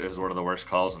overturned is one of the worst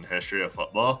calls in the history of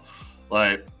football.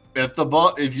 Like, if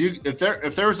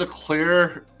there was a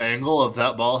clear angle of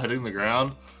that ball hitting the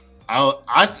ground,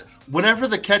 whenever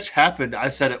the catch happened, I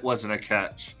said it wasn't a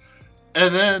catch.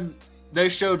 And then they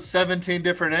showed 17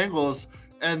 different angles,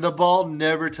 and the ball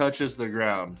never touches the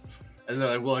ground. And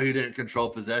they're like, well, he didn't control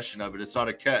possession of it. It's not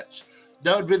a catch.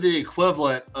 That would be the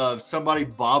equivalent of somebody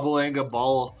bobbling a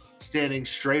ball standing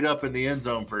straight up in the end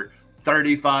zone for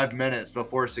 35 minutes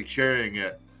before securing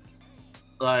it.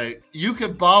 Like, you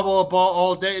can bobble a ball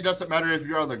all day. It doesn't matter if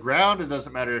you're on the ground. It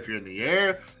doesn't matter if you're in the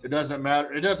air. It doesn't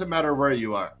matter where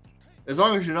you are. As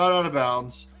long as you're not out of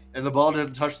bounds and the ball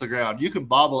doesn't touch the ground, you can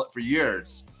bobble it for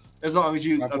years. As long as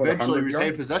you eventually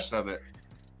retain possession of it.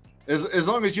 As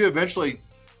long as you eventually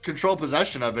control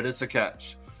possession of it, it's a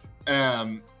catch.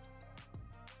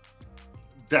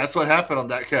 That's what happened on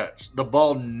that catch. The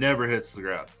ball never hits the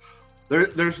ground.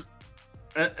 There's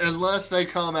unless they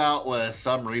come out with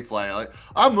some replay. Like,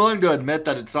 I'm willing to admit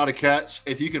that it's not a catch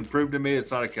if you can prove to me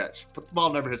it's not a catch. But the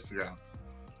ball never hits the ground.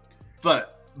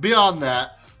 But beyond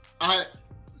that,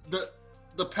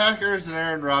 the Packers and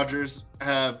Aaron Rodgers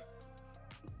have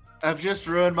just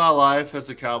ruined my life as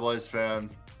a Cowboys fan,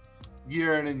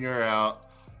 year in and year out,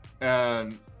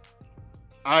 and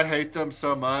I hate them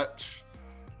so much.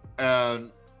 And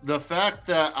the fact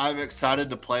that I'm excited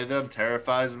to play them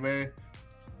terrifies me,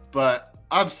 but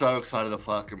I'm so excited to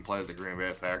fucking play the Green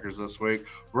Bay Packers this week.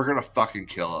 We're gonna fucking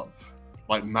kill them.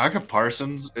 Like, Micah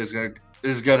Parsons is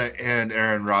gonna end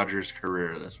Aaron Rodgers'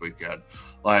 career this weekend.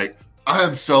 Like, I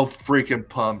am so freaking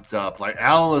pumped up. Like,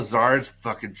 Alan Lazard's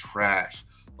fucking trash.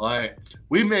 Like,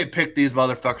 we may pick these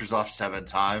motherfuckers off 7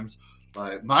 times.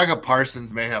 Like, Micah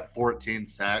Parsons may have 14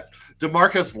 sacks.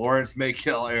 DeMarcus Lawrence may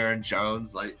kill Aaron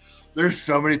Jones. Like, there's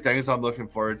so many things I'm looking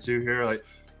forward to here. Like,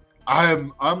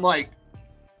 I'm like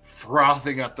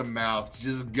frothing at the mouth to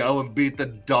just go and beat the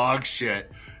dog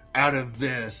shit out of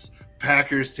this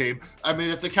Packers team. I mean,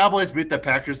 if the Cowboys beat the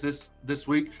Packers this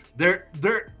week, they're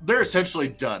essentially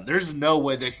done. There's no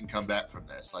way they can come back from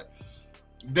this. Like,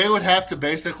 they would have to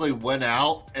basically win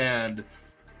out, and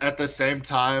at the same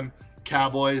time,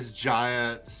 Cowboys,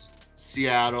 Giants,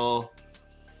 Seattle,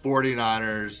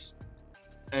 49ers,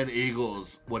 and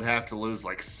Eagles would have to lose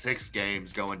like 6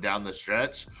 games going down the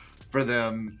stretch for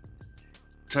them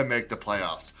to make the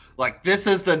playoffs. Like, this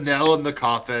is the nail in the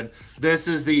coffin. This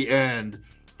is the end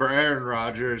for Aaron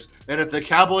Rodgers. And if the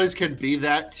Cowboys can be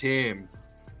that team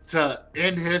to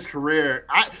end his career.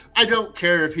 I don't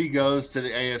care if he goes to the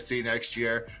AFC next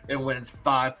year and wins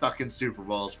 5 fucking Super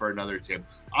Bowls for another team.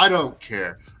 I don't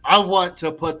care. I want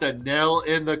to put the nail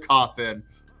in the coffin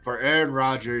for Aaron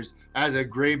Rodgers as a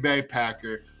Green Bay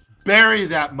Packer. Bury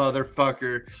that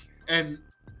motherfucker and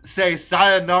say,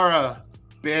 sayonara,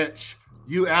 bitch.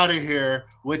 You out of here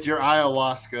with your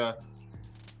ayahuasca.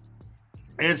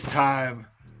 It's time.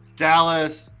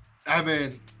 Dallas, I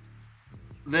mean,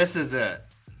 this is it.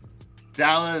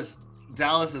 Dallas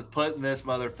is putting this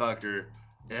motherfucker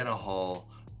in a hole,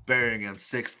 burying him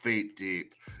 6 feet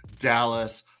deep.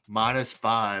 Dallas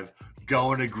 -5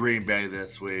 going to Green Bay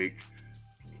this week.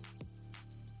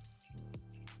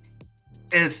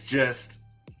 It's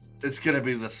going to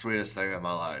be the sweetest thing of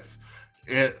my life.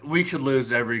 We could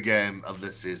lose every game of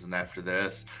this season after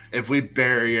this if we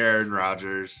bury Aaron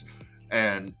Rodgers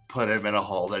and put him in a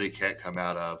hole that he can't come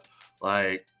out of.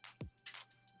 Like,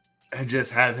 and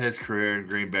just have his career in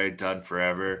Green Bay done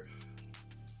forever.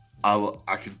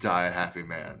 I could die a happy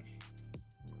man.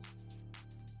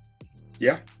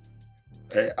 Yeah.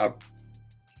 I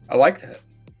like that.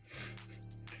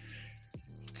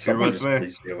 Someone just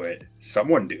please do it.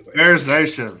 Someone do it. Bears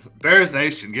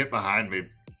Nation, get behind me.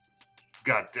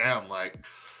 God damn, like,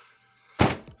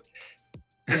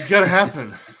 it's gonna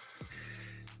happen.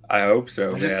 I hope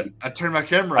so, man. I turned my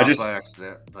camera off by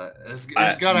accident, but it's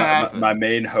gonna happen. My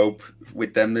main hope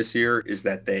with them this year is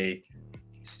that they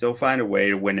still find a way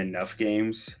to win enough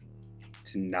games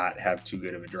to not have too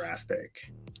good of a draft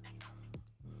pick.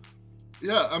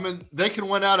 Yeah, I mean, they can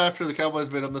win out after the Cowboys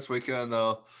beat them this weekend,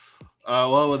 though.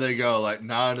 What would they go, like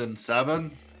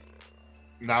 9-7?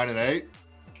 9-8?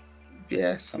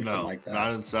 Yeah, something like that.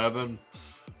 9-7,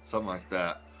 something like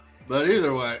that. But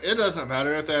either way, it doesn't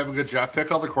matter if they have a good draft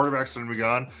pick. All the quarterbacks are going to be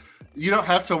gone. You don't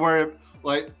have to worry.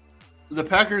 Like, the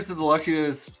Packers are the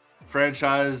luckiest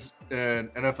franchise in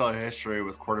NFL history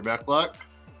with quarterback luck.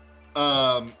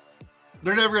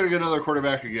 They're never going to get another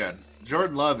quarterback again.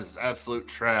 Jordan Love is absolute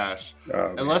trash.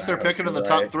 Unless they're picking in the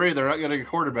top 3, they're not getting a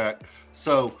quarterback.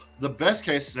 So the best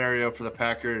case scenario for the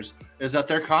Packers is that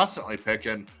they're constantly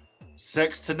picking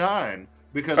 6 to 9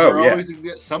 because they're always going to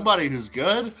get somebody who's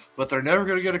good, but they're never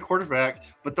going to get a quarterback.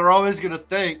 But they're always going to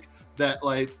think that,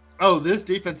 like, oh, this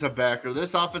defensive back or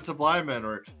this offensive lineman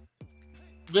or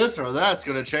this or that's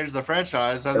going to change the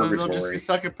franchise, and then they'll just be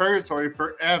stuck in purgatory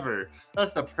forever.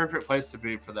 That's the perfect place to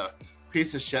be for the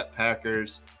piece of shit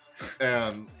Packers.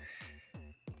 And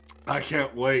I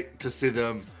can't wait to see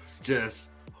them just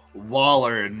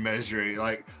waller in misery.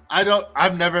 Like,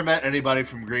 I've never met anybody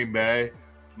from Green Bay.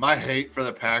 My hate for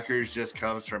the Packers just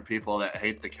comes from people that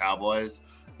hate the Cowboys.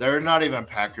 They're not even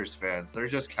Packers fans. They're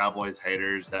just Cowboys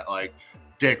haters that, like,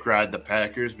 dick ride the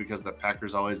Packers because the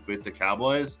Packers always beat the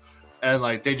Cowboys. And,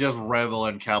 like, they just revel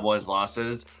in Cowboys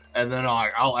losses. And then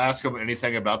I'll ask them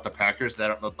anything about the Packers. They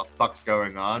don't know what the fuck's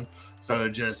going on. So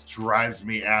it just drives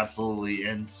me absolutely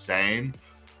insane.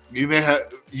 You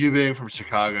being from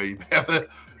Chicago, you may have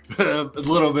a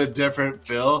little bit different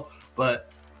feel.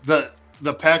 But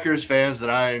the Packers fans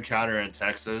that I encounter in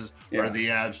Texas are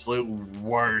the absolute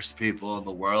worst people in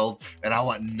the world. And I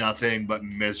want nothing but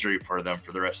misery for them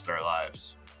for the rest of their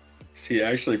lives. See,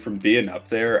 actually, from being up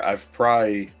there, I've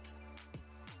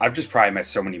just probably met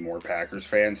so many more Packers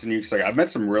fans than you. Cause, like, I've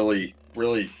met some really,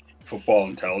 really football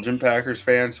intelligent Packers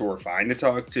fans who are fine to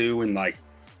talk to and, like,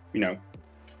 you know,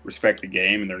 respect the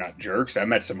game and they're not jerks. I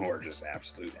met some who are just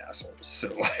absolute assholes. So,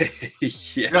 like,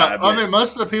 I mean,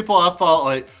 most of the people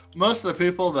most of the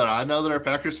people that I know that are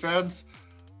Packers fans,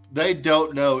 they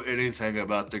don't know anything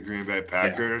about the Green Bay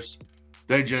Packers.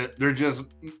 Yeah.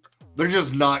 They're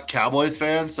just not Cowboys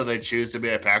fans, so they choose to be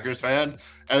a Packers fan.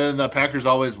 And then the Packers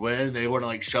always win. They want to,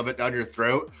 like, shove it down your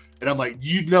throat. And I'm like,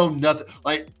 you know nothing.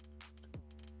 Like,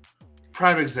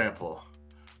 prime example.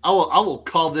 I will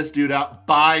call this dude out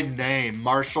by name,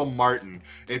 Marshall Martin.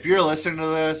 If you're listening to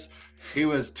this, he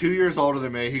was 2 years older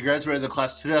than me. He graduated the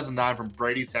class 2009 from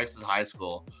Brady, Texas High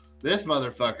School. This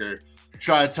motherfucker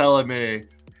tried telling me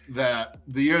that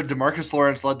the year DeMarcus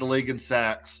Lawrence led the league in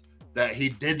sacks, that he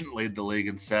didn't lead the league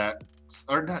in sacks.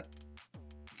 Or not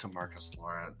DeMarcus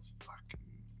Lawrence. Fucking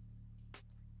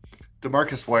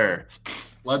DeMarcus Ware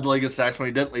led the league in sacks when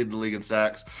he didn't lead the league in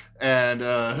sacks. And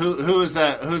who is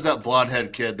that? Who's that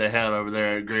blonde-head kid they had over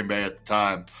there at Green Bay at the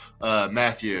time?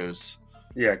 Matthews.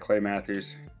 Yeah, Clay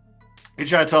Matthews. He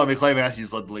tried to tell me Clay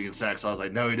Matthews led the league in sacks. So I was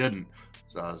like, no, he didn't.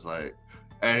 So I was like,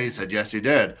 and he said, yes, he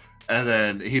did. And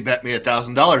then he bet me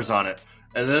 $1,000 on it.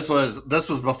 And this was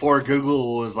before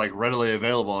Google was, like, readily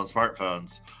available on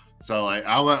smartphones. So, like,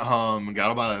 I went home and got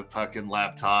on my fucking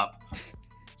laptop,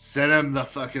 sent him the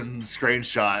fucking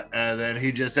screenshot, and then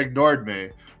he just ignored me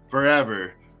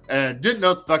forever and didn't know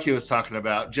what the fuck he was talking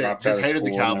about. Dropped Just out of hated the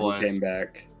school, never Cowboys. came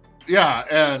back. Yeah,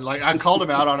 and like I called him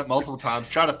out on it multiple times,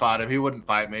 tried to fight him. He wouldn't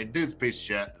fight me. Dude's a piece of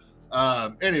shit.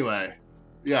 Anyway,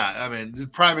 yeah, I mean,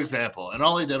 prime example. And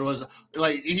all he did was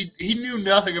like he knew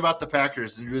nothing about the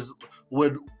Packers and just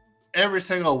would every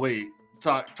single week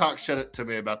talk shit to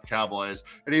me about the Cowboys.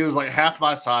 And he was like half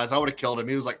my size. I would have killed him.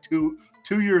 He was like two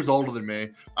years older than me.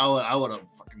 I would have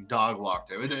fucking dog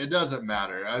walked him. It doesn't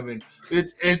matter. I mean,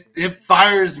 it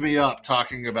fires me up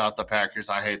talking about the Packers.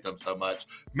 I hate them so much,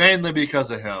 mainly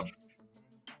because of him.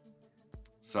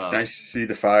 So it's nice to see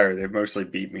the fire. They've mostly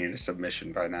beat me into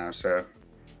submission by now. So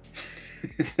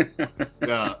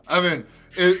yeah, I mean,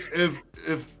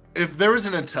 if there was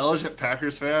an intelligent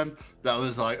Packers fan that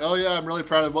was like, oh yeah, I'm really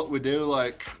proud of what we do.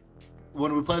 Like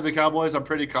when we play the Cowboys, I'm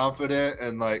pretty confident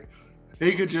and like.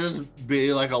 He could just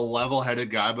be like a level-headed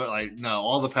guy, but like no,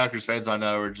 all the Packers fans I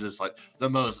know are just like the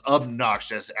most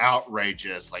obnoxious,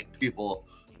 outrageous, like people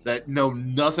that know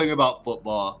nothing about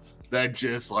football. That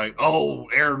just like, oh,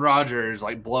 Aaron Rodgers,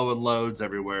 like blowing loads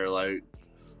everywhere, like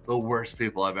the worst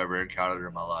people I've ever encountered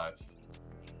in my life.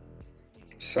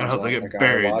 I hope they get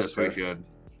buried this weekend.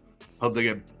 Hope they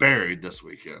get buried this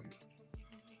weekend.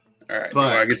 All right,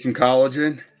 but, do I get some college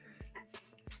in?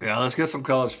 Yeah, let's get some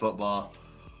college football.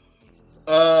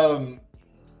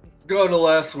 Going to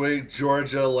last week,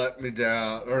 Georgia let me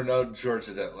down. Or no,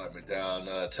 Georgia didn't let me down.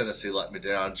 Tennessee let me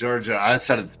down. Georgia, I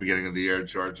said at the beginning of the year,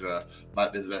 Georgia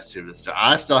might be the best team this time.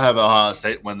 I still have Ohio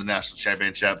State win the national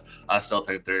championship. I still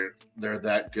think they're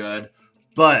that good.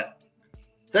 But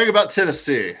think about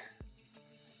Tennessee.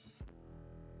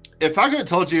 If I could have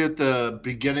told you at the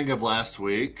beginning of last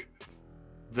week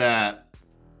that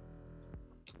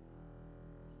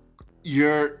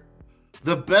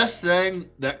the best thing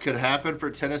that could happen for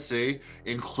Tennessee,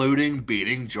 including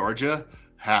beating Georgia,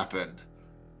 happened.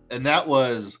 And that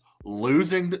was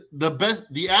losing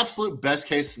the absolute best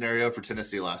case scenario for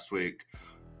Tennessee last week.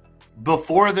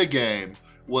 Before the game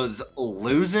was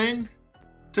losing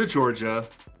to Georgia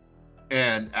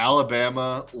and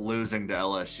Alabama losing to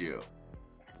LSU.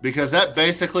 Because that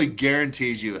basically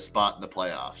guarantees you a spot in the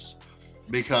playoffs.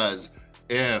 Because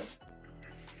if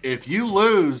you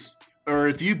lose or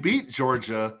if you beat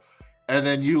Georgia and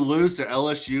then you lose to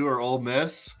LSU or Ole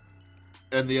Miss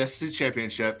in the SEC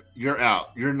championship, you're out.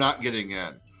 You're not getting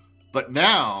in. But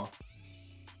now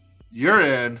you're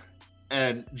in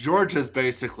and Georgia's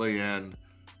basically in.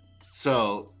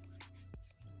 So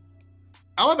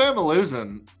Alabama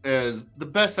losing is the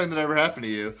best thing that ever happened to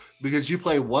you because you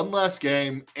play one less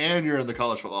game and you're in the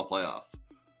college football playoff.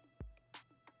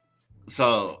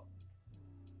 So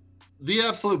the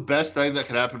absolute best thing that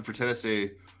could happen for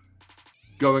Tennessee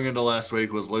going into last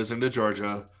week was losing to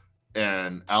Georgia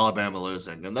and Alabama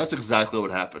losing. And that's exactly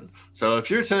what happened. So if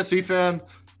you're a Tennessee fan,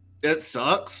 it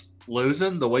sucks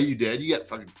losing the way you did. You get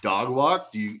fucking dog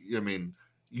walked. You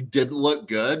didn't look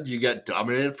good. You got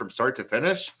dominated from start to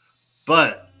finish.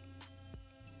 But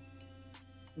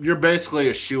you're basically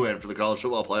a shoo-in for the college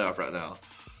football playoff right now.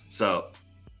 So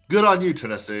good on you,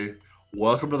 Tennessee.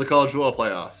 Welcome to the college football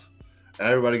playoff.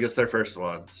 Everybody gets their first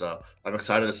one, so I'm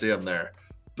excited to see them there.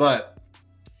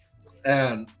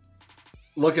 And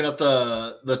looking at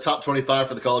the top 25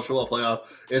 for the college football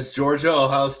playoff, it's Georgia,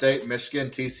 Ohio State, Michigan,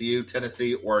 TCU,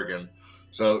 Tennessee, Oregon.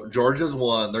 So Georgia's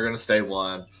one. They're going to stay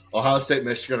one. Ohio State,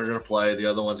 Michigan are going to play. The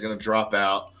other one's going to drop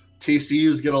out.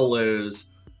 TCU's going to lose.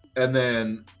 And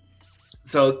then,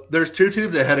 so there's two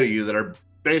teams ahead of you that are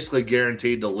basically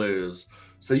guaranteed to lose.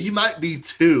 So you might be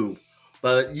two.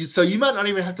 But you might not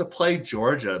even have to play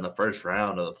Georgia in the first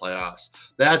round of the playoffs.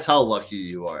 That's how lucky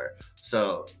you are.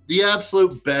 So the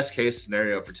absolute best case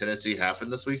scenario for Tennessee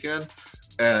happened this weekend,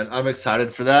 and I'm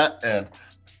excited for that. And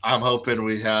I'm hoping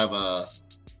we have a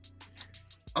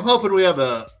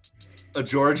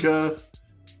Georgia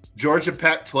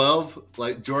Pac-12,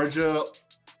 like Georgia.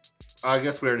 I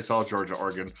guess we already saw Georgia,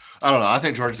 Oregon. I don't know. I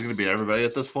think Georgia's going to beat everybody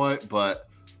at this point, but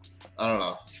I don't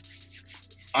know.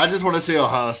 I just want to see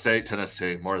Ohio State,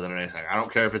 Tennessee more than anything. I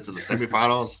don't care if it's in the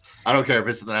semifinals. I don't care if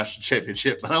it's in the national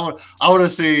championship. But I want to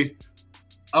see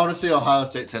Ohio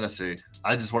State, Tennessee.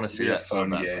 I just want to see that so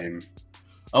badly.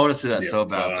 I want to see that so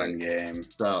badly. Game.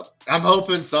 So I'm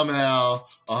hoping somehow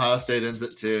Ohio State ends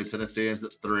at 2, Tennessee ends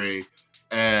at 3,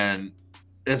 and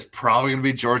it's probably going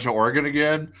to be Georgia, Oregon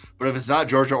again. But if it's not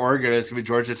Georgia, Oregon, it's going to be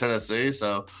Georgia, Tennessee.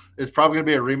 So it's probably going to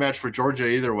be a rematch for Georgia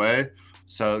either way.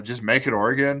 So just make it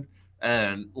Oregon.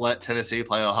 And let Tennessee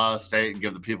play Ohio State and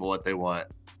give the people what they want.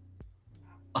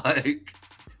 Like,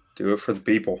 do it for the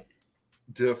people.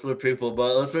 Do it for the people.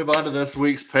 But let's move on to this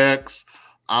week's picks.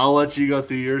 I'll let you go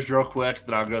through yours real quick,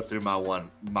 then I'll go through my one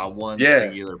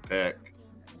singular pick.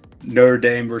 Notre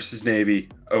Dame versus Navy,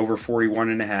 over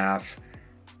 41.5.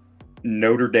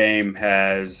 Notre Dame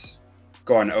has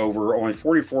gone over only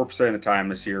 44% of the time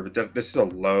this year, but this is a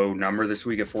low number this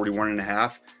week at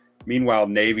 41.5. Meanwhile,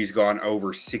 Navy's gone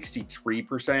over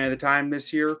 63% of the time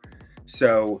this year.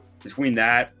 So between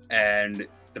that and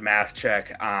the math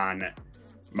check on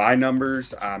my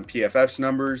numbers, on PFF's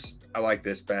numbers, I like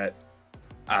this bet.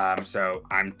 So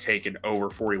I'm taking over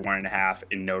 41.5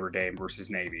 in Notre Dame versus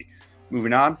Navy.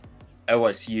 Moving on,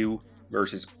 LSU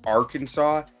versus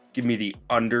Arkansas. Give me the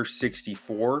under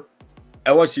 64.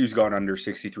 LSU's gone under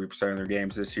 63% of their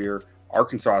games this year.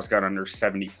 Arkansas has gone under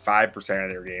 75%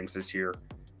 of their games this year.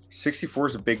 64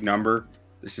 is a big number.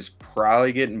 This is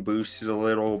probably getting boosted a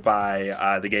little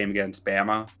by the game against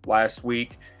Bama last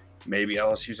week. Maybe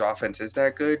LSU's offense is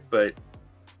that good, but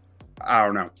I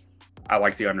don't know. I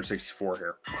like the under 64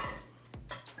 here.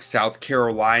 South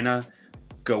Carolina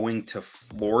going to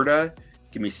Florida.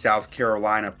 Give me South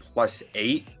Carolina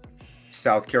 +8.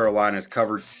 South Carolina's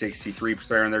covered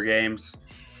 63% of their games.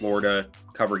 Florida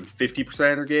covering 50%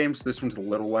 of their games. This one's a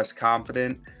little less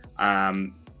confident,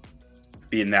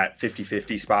 being that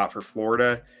 50-50 spot for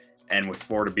Florida, and with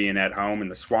Florida being at home in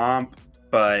the swamp.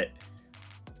 But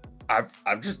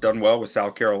I've just done well with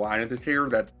South Carolina this year.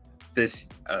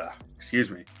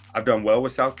 I've done well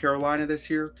with South Carolina this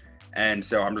year, and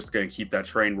so I'm just going to keep that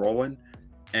train rolling.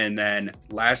 And then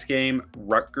last game,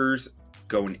 Rutgers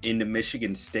going into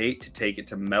Michigan State to take it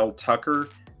to Mel Tucker,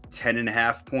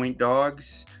 10.5-point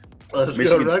dogs.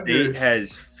 Michigan State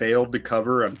has failed to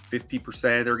cover on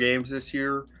 50% of their games this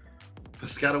year.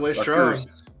 Piscataway strong.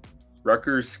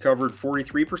 Rutgers covered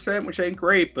 43%, which ain't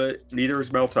great, but neither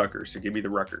is Mel Tucker. So give me the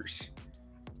Rutgers.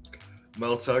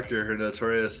 Mel Tucker, who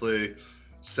notoriously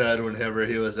said whenever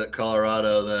he was at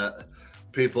Colorado that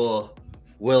people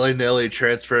willy-nilly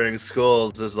transferring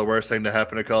schools is the worst thing to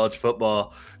happen to college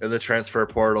football, and the transfer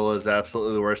portal is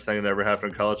absolutely the worst thing that ever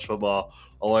happened to college football,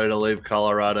 only to leave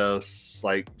Colorado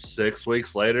like 6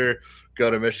 weeks later,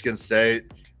 go to Michigan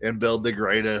State and build the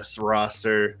greatest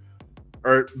roster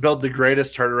or build the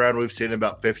greatest turnaround we've seen in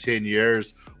about 15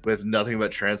 years with nothing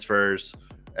but transfers,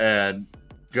 and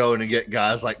going and get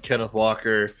guys like Kenneth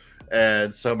Walker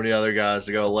and so many other guys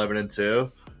to go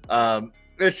 11-2.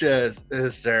 It's just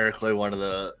hysterically one of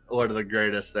the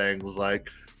greatest things, like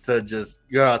to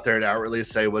just go out there and outwardly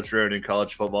say what's ruining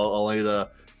college football, only to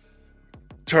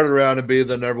turn around and be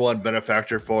the number one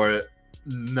benefactor for it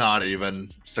not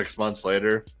even 6 months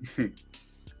later.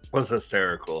 Was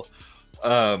hysterical.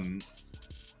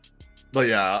 But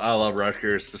yeah, I love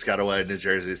Rutgers, Piscataway, New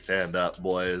Jersey, stand up,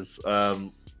 boys.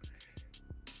 All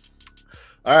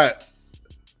right,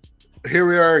 here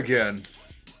we are again.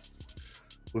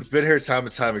 We've been here time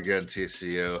and time again,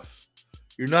 TCU.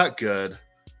 You're not good.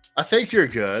 I think you're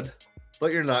good,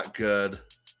 but you're not good.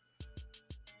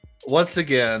 Once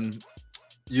again,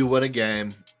 you win a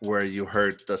game where you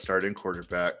hurt the starting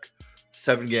quarterback.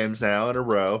 7 games now in a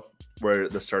row where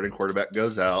the starting quarterback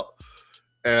goes out.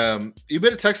 You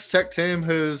beat a Texas Tech team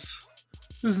who's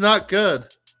not good.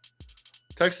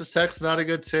 Texas Tech's not a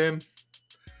good team,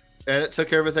 and it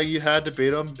took everything you had to beat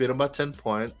them. Beat them by 10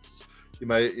 points. You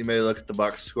may look at the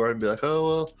box score and be like, oh,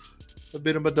 well, I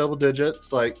beat them by double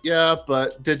digits. Like, yeah,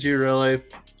 but did you really?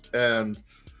 And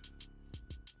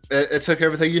it took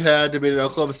everything you had to beat an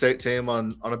Oklahoma State team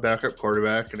on a backup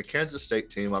quarterback and a Kansas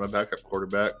State team on a backup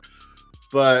quarterback.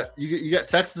 But you got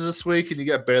Texas this week and you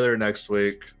got Baylor next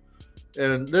week.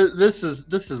 And this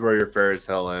is where your fairy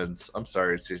tale ends. I'm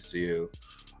sorry, TCU.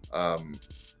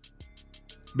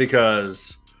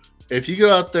 Because if you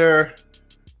go out there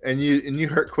and you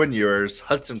hurt Quinn Ewers,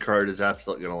 Hudson Card is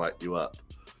absolutely going to light you up.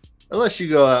 Unless you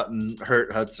go out and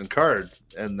hurt Hudson Card,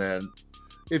 and then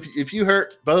if you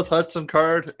hurt both Hudson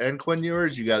Card and Quinn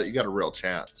Ewers, you got a real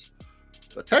chance.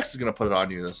 But Texas is going to put it on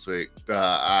you this week.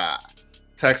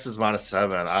 Texas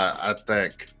 -7.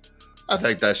 I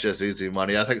think that's just easy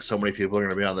money. I think so many people are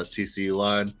going to be on this TCU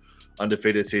line.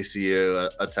 Undefeated TCU,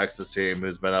 a Texas team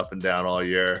who's been up and down all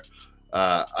year.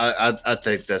 I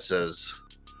think this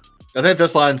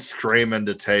line's screaming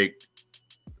to take.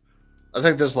 I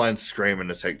think this line's screaming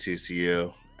to take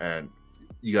TCU, and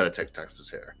you got to take Texas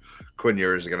here. Quinn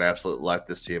Ewers is going to absolutely light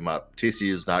this team up.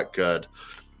 TCU's not good.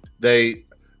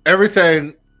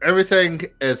 Everything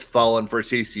is fallen for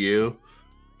TCU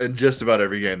in just about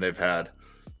every game they've had.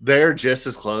 They're just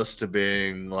as close to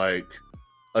being like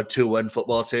a 2-win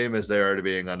football team as they are to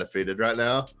being undefeated right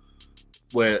now.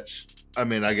 Which, I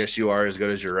mean, I guess you are as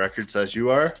good as your record says you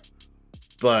are,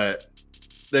 but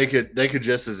they could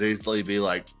just as easily be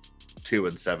like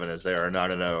 2-7 as they are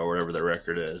 9-0 or whatever their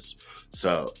record is.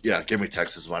 So yeah, give me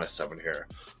Texas -7 here.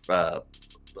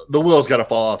 the wheel's got to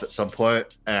fall off at some point,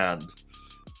 and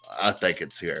I think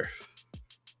it's here.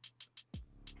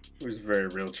 There's a very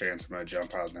real chance I'm going to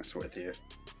jump on this with you.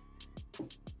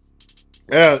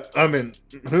 Yeah, I mean,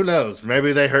 who knows?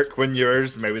 Maybe they hurt Quinn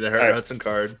Ewers. Maybe they hurt Hudson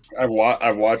Card. I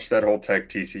watched that whole Tech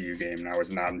TCU game, and I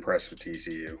was not impressed with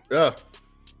TCU. Yeah,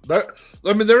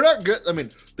 they're not good. I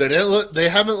mean, they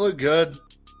haven't looked good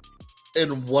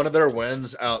in one of their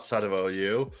wins outside of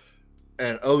OU,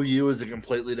 and OU is a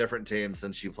completely different team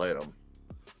since you played them.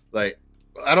 Like,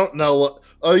 I don't know what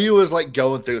OU is like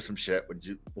going through some shit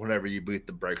whenever you beat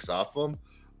the brakes off them,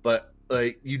 but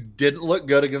like you didn't look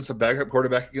good against a backup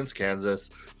quarterback against Kansas.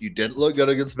 You didn't look good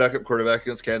against a backup quarterback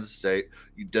against Kansas State.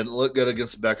 You didn't look good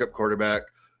against a backup quarterback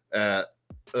at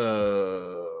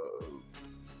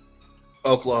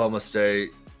Oklahoma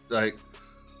State. Like,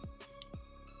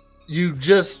 you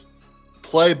just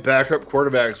play backup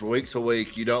quarterbacks week to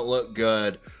week. You don't look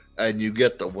good, and you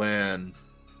get the win.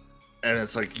 And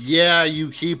it's like, yeah, you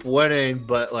keep winning,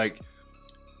 but like,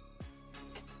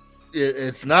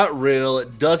 it's not real.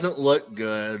 It doesn't look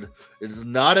good. It's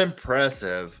not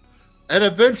impressive. And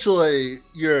eventually,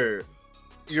 your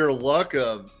luck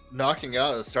of knocking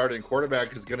out a starting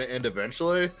quarterback is going to end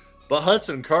eventually. But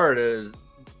Hudson Card is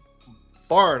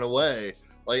far and away.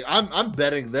 Like, I'm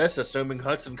betting this, assuming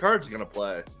Hudson Card's going to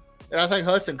play. And I think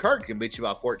Hudson Card can beat you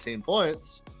by 14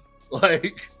 points.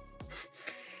 Like,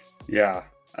 yeah.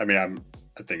 I mean,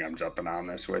 I think I'm jumping on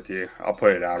this with you. I'll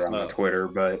put it out on the Twitter,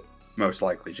 but most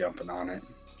likely jumping on it.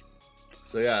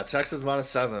 So, yeah, Texas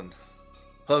 -7.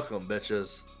 Hook them,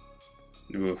 bitches.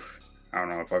 Oof. I don't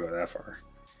know if I'll go that far.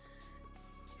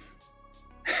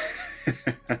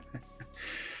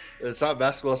 It's not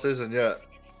basketball season yet.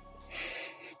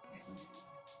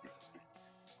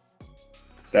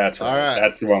 That's right. All right.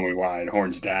 That's the one we wanted.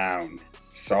 Horns down.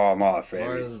 Saw them off, baby.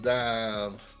 Horns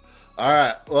down. All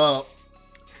right. Well,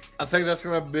 I think that's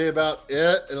going to be about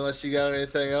it, unless you got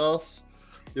anything else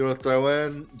you want to throw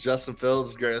in. Justin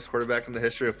Fields, greatest quarterback in the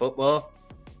history of football.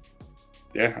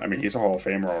 Yeah, I mean, he's a Hall of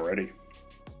Famer already.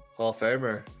 Hall of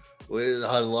Famer. We had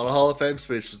a lot of Hall of Fame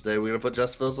speeches today. We're going to put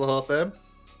Justin Fields in the Hall of Fame?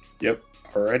 Yep,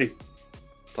 already.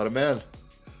 Put him in.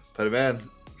 Put him in.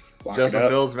 Lock Justin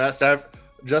Fields, Matt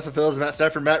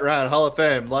Stafford, Matt Ryan, Hall of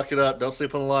Fame. Lock it up. Don't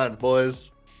sleep on the lines,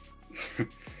 boys.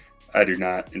 I do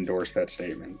not endorse that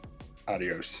statement.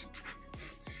 Adios.